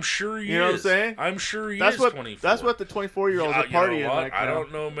 Yeah, I'm sure he is. You know what I'm saying? I'm sure he That's is what 24. that's what the 24-year-olds are partying you know what? like. I now.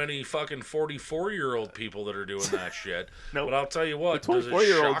 don't know many fucking 44-year-old people that are doing that shit. Nope. But I'll tell you what, The does it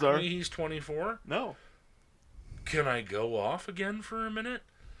 24-year-olds shock are. me he's 24? No. Can I go off again for a minute?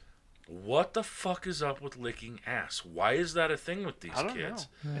 What the fuck is up with licking ass? Why is that a thing with these I don't kids?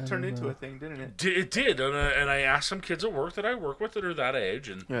 know. It turned into a thing, didn't it? It did, and I asked some kids at work that I work with that are that age,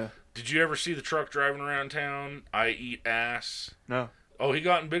 and Yeah. did you ever see the truck driving around town? I eat ass. No. Oh, he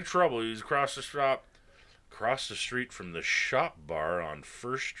got in big trouble. He was across the street from the shop bar on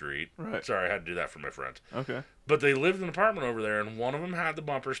First Street. Right. Sorry, I had to do that for my friends. Okay. But they lived in an apartment over there, and one of them had the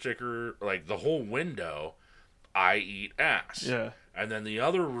bumper sticker, like the whole window, I eat ass. Yeah. And then the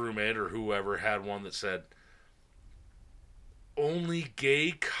other roommate or whoever had one that said, only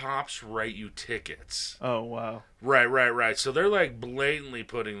gay cops write you tickets. Oh, wow. Right. So they're like blatantly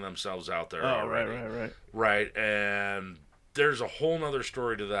putting themselves out there Oh, already. right. Right, and there's a whole nother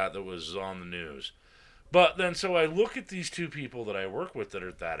story to that was on the news. But then, so I look at these two people that I work with that are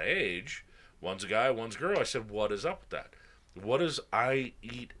at that age. One's a guy, one's a girl. I said, what is up with that? What is I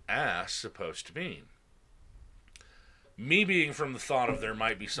eat ass supposed to mean? Me being from the thought of there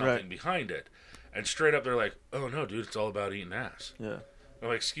might be something behind it. And straight up, they're like, oh, no, dude, it's all about eating ass. Yeah. I'm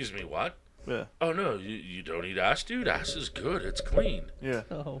like, excuse me, what? Yeah. Oh, no, you don't eat ass, dude. Ass is good. It's clean. Yeah.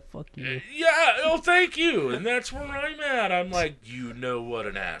 Oh, fuck you. Yeah, oh, thank you. And that's where I'm at. I'm like, you know what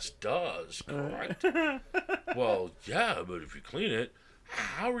an ass does, correct? Well, yeah, but if you clean it,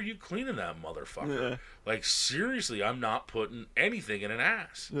 how are you cleaning that motherfucker? Yeah. Like, seriously, I'm not putting anything in an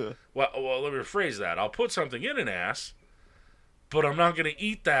ass. Yeah. Well, let me rephrase that. I'll put something in an ass, but I'm not going to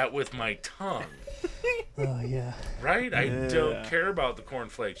eat that with my tongue. Oh, yeah. Right? I Yeah. don't care about the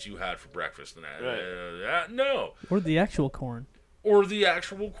cornflakes you had for breakfast and that. Right. No. Or the actual corn. Or the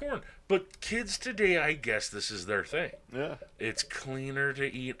actual corn. But kids today, I guess this is their thing. Yeah. It's cleaner to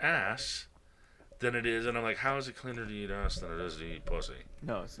eat ass than it is. And I'm like, how is it cleaner to eat ass than it is to eat pussy?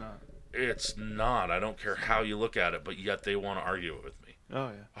 No, it's not. It's not. I don't care how you look at it, but yet they want to argue it with me. Oh,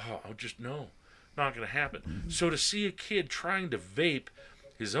 yeah. Oh, just no. Not going to happen. So to see a kid trying to vape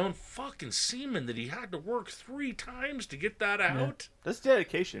his own fucking semen that he had to work 3 times to get that out. That's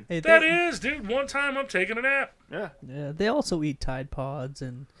dedication. Hey, That is, dude. One time I'm taking a nap. Yeah. Yeah, they also eat Tide Pods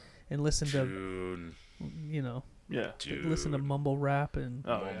and listen Dude. to, you know, Yeah. Dude. listen to mumble rap and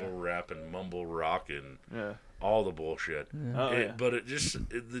Oh, mumble rap and mumble rock and Yeah. all the bullshit. Oh, yeah. But it just,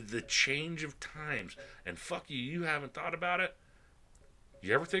 the change of times. And fuck you, you haven't thought about it?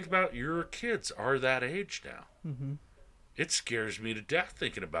 You ever think about your kids are that age now? Mhm. It scares me to death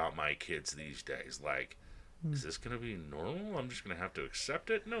thinking about my kids these days. Like, is this going to be normal? I'm just going to have to accept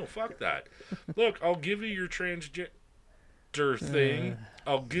it? No, fuck that. Look, I'll give you your transgender thing.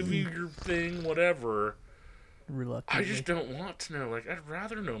 I'll give you your thing, whatever. reluctantly. I just don't want to know. Like, I'd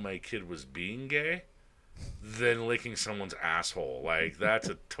rather know my kid was being gay than licking someone's asshole. Like, that's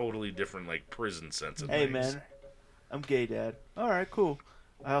a totally different, like, prison sense of Hey, things. man. I'm gay, Dad. All right, cool.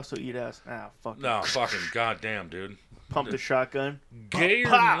 I also eat ass. Ah, fuck. it. No, fucking goddamn, dude. Pump the shotgun. Gay or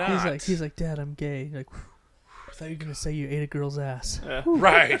Pow! not. He's like, Dad, I'm gay. Like, I thought you were gonna say you ate a girl's ass. Yeah.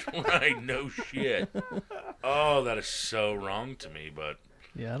 Right, no shit. Oh, that is so wrong to me, but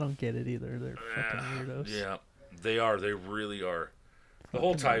Yeah, I don't get it either. They're fucking weirdos. yeah, they are. They really are. The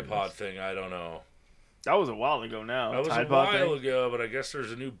whole Tide Pod thing, I don't know. That was a while ago now. That was Tide a Pod while thing? ago, but I guess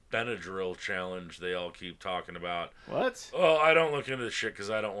there's a new Benadryl challenge they all keep talking about. What? Well, I don't look into this shit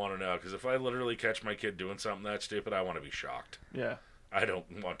because I don't want to know. Because if I literally catch my kid doing something that stupid, I want to be shocked. Yeah. I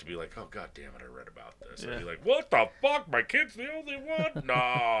don't want to be like, oh, god damn it, I read about this. Yeah. I'd be like, what the fuck? My kid's the only one?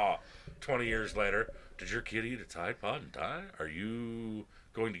 Nah. 20 years later, did your kid eat a Tide Pod and die? Are you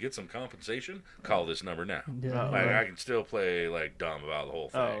going to get some compensation? Call this number now. Yeah. Oh, Like, right. I can still play, like, dumb about the whole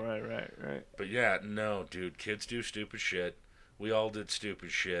thing. Oh, right. But yeah, no, dude, kids do stupid shit. We all did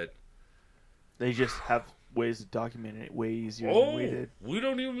stupid shit. They just have ways to document it way easier Oh, than we did. we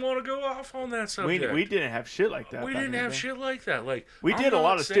don't even want to go off on that subject. We didn't have shit like that. We back didn't in the have day. shit like that. Like, We I'm did a not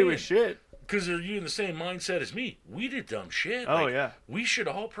lot of stupid shit. Because are you in the same mindset as me? We did dumb shit. Oh, Like, yeah. We should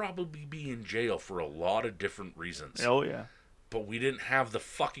all probably be in jail for a lot of different reasons. Oh, yeah. But we didn't have the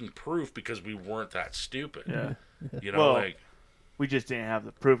fucking proof because we weren't that stupid. Yeah. You know, Well, like, We just didn't have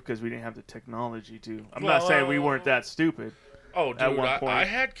the proof because we didn't have the technology to. I'm Well, not saying we weren't that stupid. oh, at dude, one point. I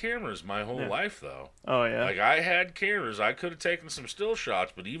had cameras my whole Yeah. life, though. Oh, yeah. Like, I had cameras. I could have taken some still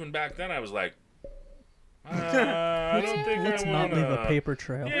shots, but even back then, I was like, I don't think Let's I not wanna. leave a paper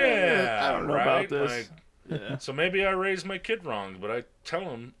trail. Yeah, I don't know right? about this. Like, Yeah. So maybe I raised my kid wrong, but I tell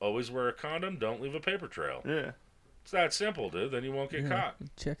him, always wear a condom, don't leave a paper trail. Yeah. It's that simple, dude. Then you won't get caught.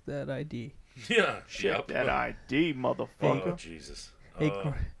 Check that ID. Yeah. Check that ID, motherfucker. Oh, Jesus.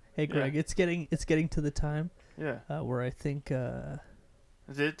 Hey, Greg, it's getting to the time Yeah. where I think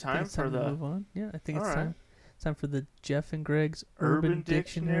Is it time it's for time to the move on. Yeah, I think All it's right. time. It's time for the Jeff and Greg's Urban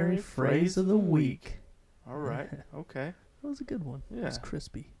Dictionary phrase of the week. All right. Okay. That was a good one. It was Yeah.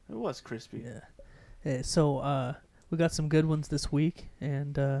 crispy. It was crispy. Yeah. So we got some good ones this week,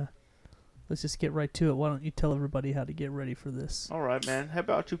 and let's just get right to it. Why don't you tell everybody how to get ready for this? All right, man. How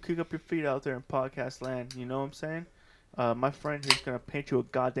about you kick up your feet out there in podcast land? You know what I'm saying? My friend here's gonna paint you a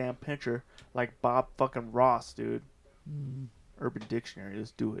goddamn picture like Bob fucking Ross, dude. Urban Dictionary. Let's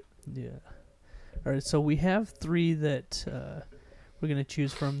do it. Yeah. All right. So we have 3 that we're gonna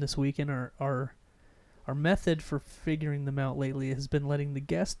choose from this week, and our method for figuring them out lately has been letting the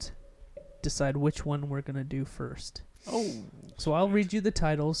guest decide which one we're gonna do first. Oh. So I'll read you the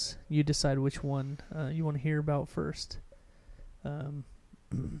titles. You decide which one you want to hear about first. They're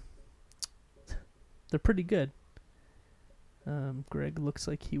pretty good. Greg looks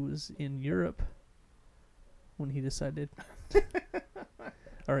like he was in Europe when he decided.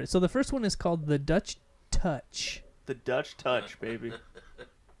 All right, so the first one is called the Dutch Touch. The Dutch Touch, baby.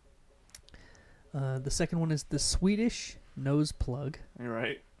 The second one is the Swedish Nose Plug.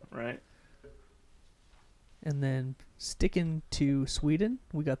 Right. Right. And then sticking to Sweden,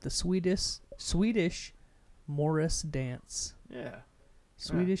 we got the Swedish Morris Dance. Yeah.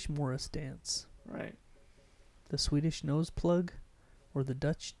 Swedish Morris Dance. Right. The Swedish Nose Plug or the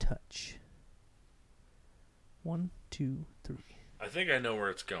Dutch Touch. 1, 2, 3. I think I know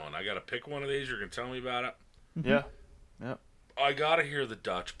where it's going. I got to pick one of these. You're going to tell me about it? Yeah. Yep. I got to hear the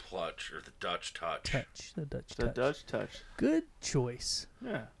Dutch Plutch or the Dutch Touch. The Dutch The Touch. Dutch Touch. Good choice.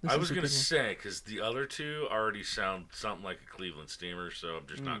 Yeah. This I is was a going to good one. say, because the other 2 already sound something like a Cleveland Steamer, so I'm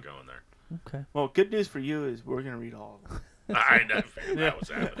just not going there. Okay. Well, good news for you is we're gonna read all of them. I figured that was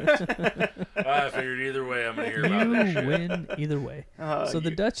happening. I figured either way I'm going to hear about that You shit. win either way. So the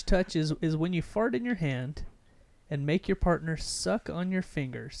Dutch Touch is when you fart in your hand and make your partner suck on your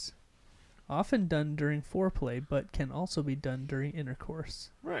fingers. Often done during foreplay, but can also be done during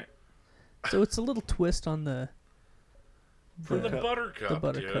intercourse. Right. So it's a little twist on the For the buttercup, the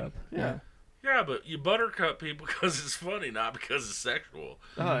buttercup. dude. Yeah. Yeah, but you buttercup people because it's funny, not because it's sexual.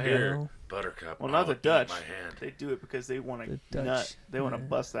 Oh, yeah. Here, Well, buttercup. Well, not the eat Dutch. My hand. They do it because they want The to Dutch, nut. They want to yeah.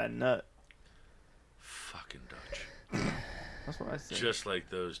 bust that nut. Fucking Dutch. That's what I say. Just like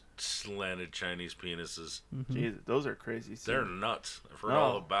those slanted Chinese penises. Jesus, those are crazy. They're Too. nuts. I've heard Oh.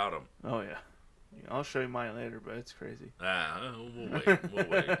 all about them. Oh yeah. I'll show you mine later, but it's crazy. We'll wait. We'll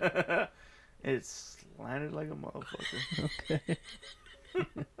wait. It's slanted like a motherfucker. Okay.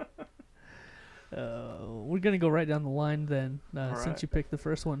 We're going to go right down the line then, All since right. you picked the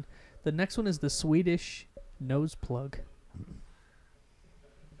first one. The next one is the Swedish Nose Plug.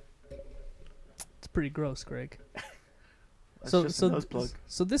 It's pretty gross, Greg. That's so just a nose plug.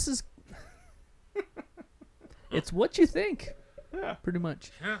 So this is... It's what you think, Yeah. pretty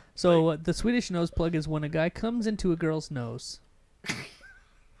much. Yeah. So the Swedish Nose Plug is when a guy comes into a girl's nose.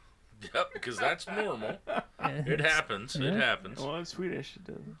 Yep, because that's normal. and- It happens. It Yeah. happens. Well, in Swedish it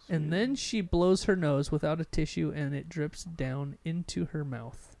does. And then she blows her nose without a tissue and it drips down into her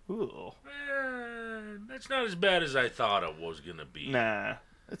mouth. Ooh. That's not as bad as I thought it was going to be. Nah.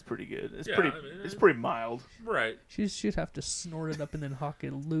 It's pretty good. It's Yeah, pretty. I mean, it's pretty mild. Right. She'd have to snort it up and then hawk a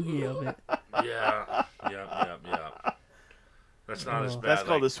loogie of it. Yeah. Yeah. That's not as Oh. bad. That's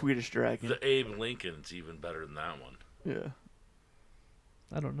called like, the Swedish dragon. the Abe Lincoln's even better than that one. Yeah.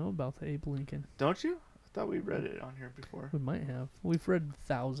 I don't know about the Abe Lincoln. Don't you? I thought we read it on here before. We might have. We've read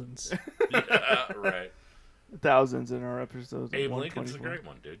thousands. Yeah, right. Thousands in our episodes. Abe Lincoln's a great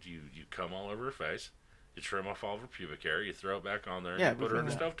one, dude. You come all over her face, you trim off all of her pubic hair, you throw it back on there, and Yeah, you put her in a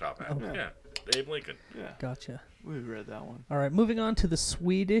we've read stovetop hat. Okay. Yeah, the Abe Lincoln. Yeah. Gotcha. We read that one. All right, moving on to the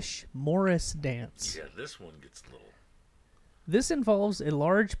Swedish Morris Dance. Yeah, this one gets a little. This involves a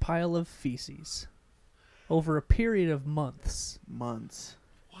large pile of feces over a period of months, Months.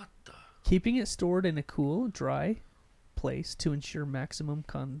 What the? keeping it stored in a cool, dry place to ensure maximum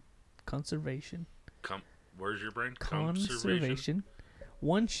conservation. Where's your brain? Conservation.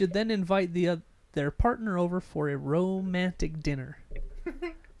 One should then invite their partner over for a romantic dinner.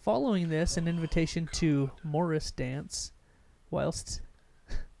 Following this, an invitation to Morris dance, whilst...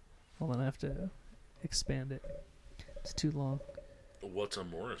 Hold on, I have to expand it. It's too long. What's a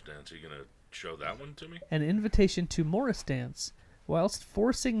Morris dance? Are you gonna show that one to me? An invitation to Morris dance, whilst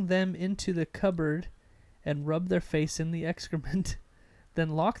forcing them into the cupboard and rub their face in the excrement Then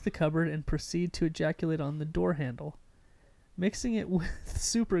lock the cupboard and proceed to ejaculate on the door handle, mixing it with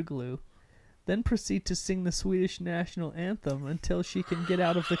super glue. Then proceed to sing the Swedish national anthem until she can get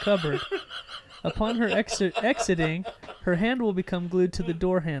out of the cupboard. Upon her exiting, her hand will become glued to the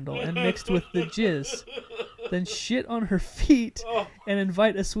door handle and mixed with the jizz. Then shit on her feet and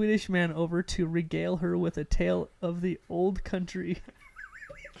invite a Swedish man over to regale her with a tale of the old country.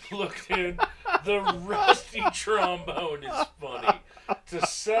 Look, dude, the rusty trombone is funny. To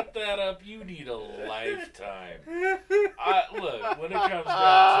set that up, you need a lifetime. Look, when it comes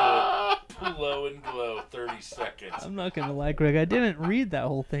down to it, blow and glow 30 seconds. I'm not going to lie, Greg. I didn't read that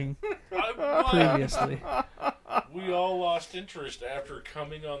whole thing previously. We all lost interest after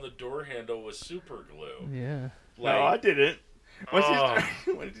coming on the door handle with super glue. Yeah. No, I didn't.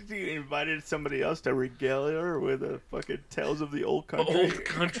 When did you invited somebody else to regale her with a fucking Tales of the Old Country? Old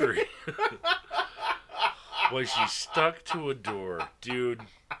country. Boy, she stuck to a door, dude.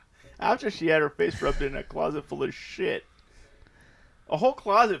 After she had her face rubbed in a closet full of shit. A whole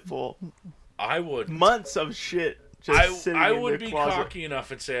closet full. I would. Months of shit just sitting in the closet. I would be cocky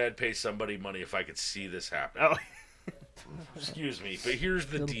enough and say I'd pay somebody money if I could see this happen. Oh. Excuse me, but here's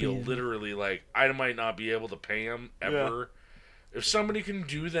the It'll deal. be- Literally, like, I might not be able to pay him ever. If somebody can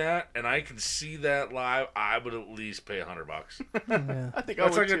do that and I can see that live, I would at least pay $100. Yeah. I think I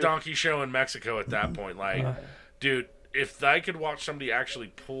That's would like too. a donkey show in Mexico at that point. Like, dude, if I could watch somebody actually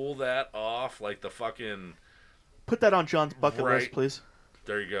pull that off, like the fucking... Put that on John's bucket list, please.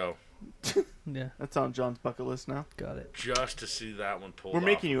 There you go. Yeah, That's on John's bucket list now. got it. Just to see that one pulled We're off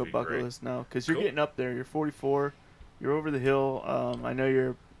making you a would be bucket great. list now because you're Cool. getting up there. You're 44. You're over the hill. I know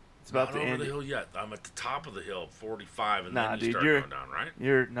you're. It's about Not to over end. the hill yet. I'm at the top of the hill, 45, and Nah, then you dude, start you're- going down, right?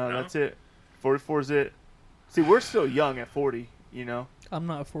 No, No? that's it. 44 is it. See, we're still young at 40. You know. I'm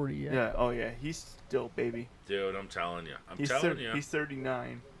not 40 yet. Yeah. Oh yeah. He's still baby. Dude, I'm telling you. I'm He's telling you. He's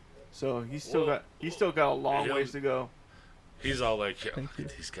 39. So he's still Well, got a long he'll- ways to go. He's all like, yeah, Thank you.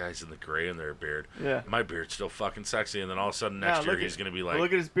 these guys in the gray in their beard. Yeah. My beard's still fucking sexy, and then all of a sudden Nah, next year look he's at- going to be like,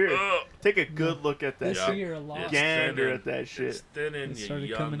 look at his beard. "Ugh." Take a good look at that. This Yeah. year a lot. It's Gander thinning. at that shit. It's thinning, It you started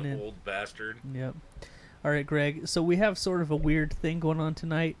young coming in. old bastard. Yep. All right, Greg. So we have sort of a weird thing going on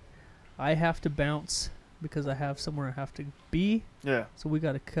tonight. I have to bounce because I have somewhere I have to be. Yeah. So we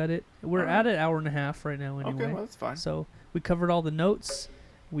got to cut it. We're All right. at an hour and a half right now anyway. Okay, well that's fine. So we covered all the notes.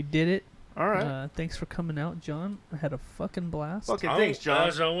 We did it. All right. Thanks for coming out, John. I had a fucking blast. Fucking thanks, John.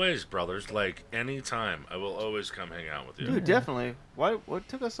 As always, brothers, like anytime, I will always come hang out with you. Dude, Yeah. definitely. What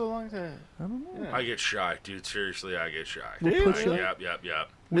took us so long to? I don't know. Yeah. I get shy, dude. Seriously, I get shy. We'll put you- Yep.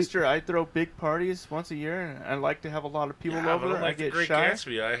 Mister, I throw big parties once a year, and I like to have a lot of people Yeah, over. but I like get the Great shy,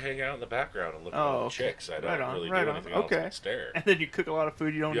 Gatsby, I hang out in the background and look at Oh, all the okay. chicks. I don't Right on, really right do on. anything else Okay. but stare. and then you cook a lot of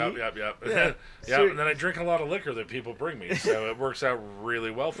food you don't eat. Yep. Yeah. Yeah, Sweet. and then I drink a lot of liquor that people bring me, so it works out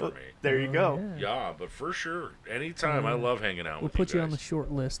really well for Well, me. there you go. Yeah. Yeah, but for sure, anytime I love hanging out We'll with put you you on the guys.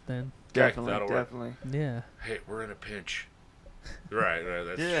 short list then. Definitely, that'll work. definitely. Yeah. Hey, we're in a pinch. Right,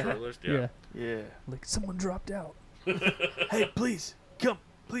 that's Yeah. the short list. Yeah. Yeah. Like someone dropped out. Hey, please come,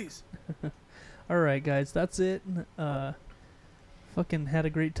 please. All right, guys. That's it. Fucking had a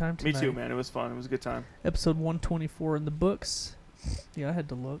great time Me tonight. too, man. It was fun. It was a good time. Episode 124 in the books. Yeah, I had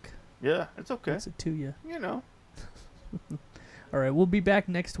to look. Yeah, it's okay. That's it to you. You know. All right, we'll be back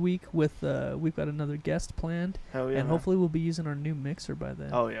next week with we've got another guest planned, Hell yeah. and man. hopefully we'll be using our new mixer by then.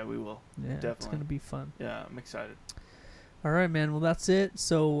 Oh yeah, we will. yeah, it's definitely. gonna be fun. Yeah, I'm excited. All right, man. Well, that's it.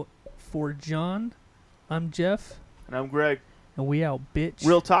 So for John, I'm Jeff, And I'm Greg. and we out, bitch.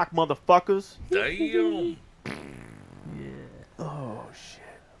 Real talk, motherfuckers. Damn.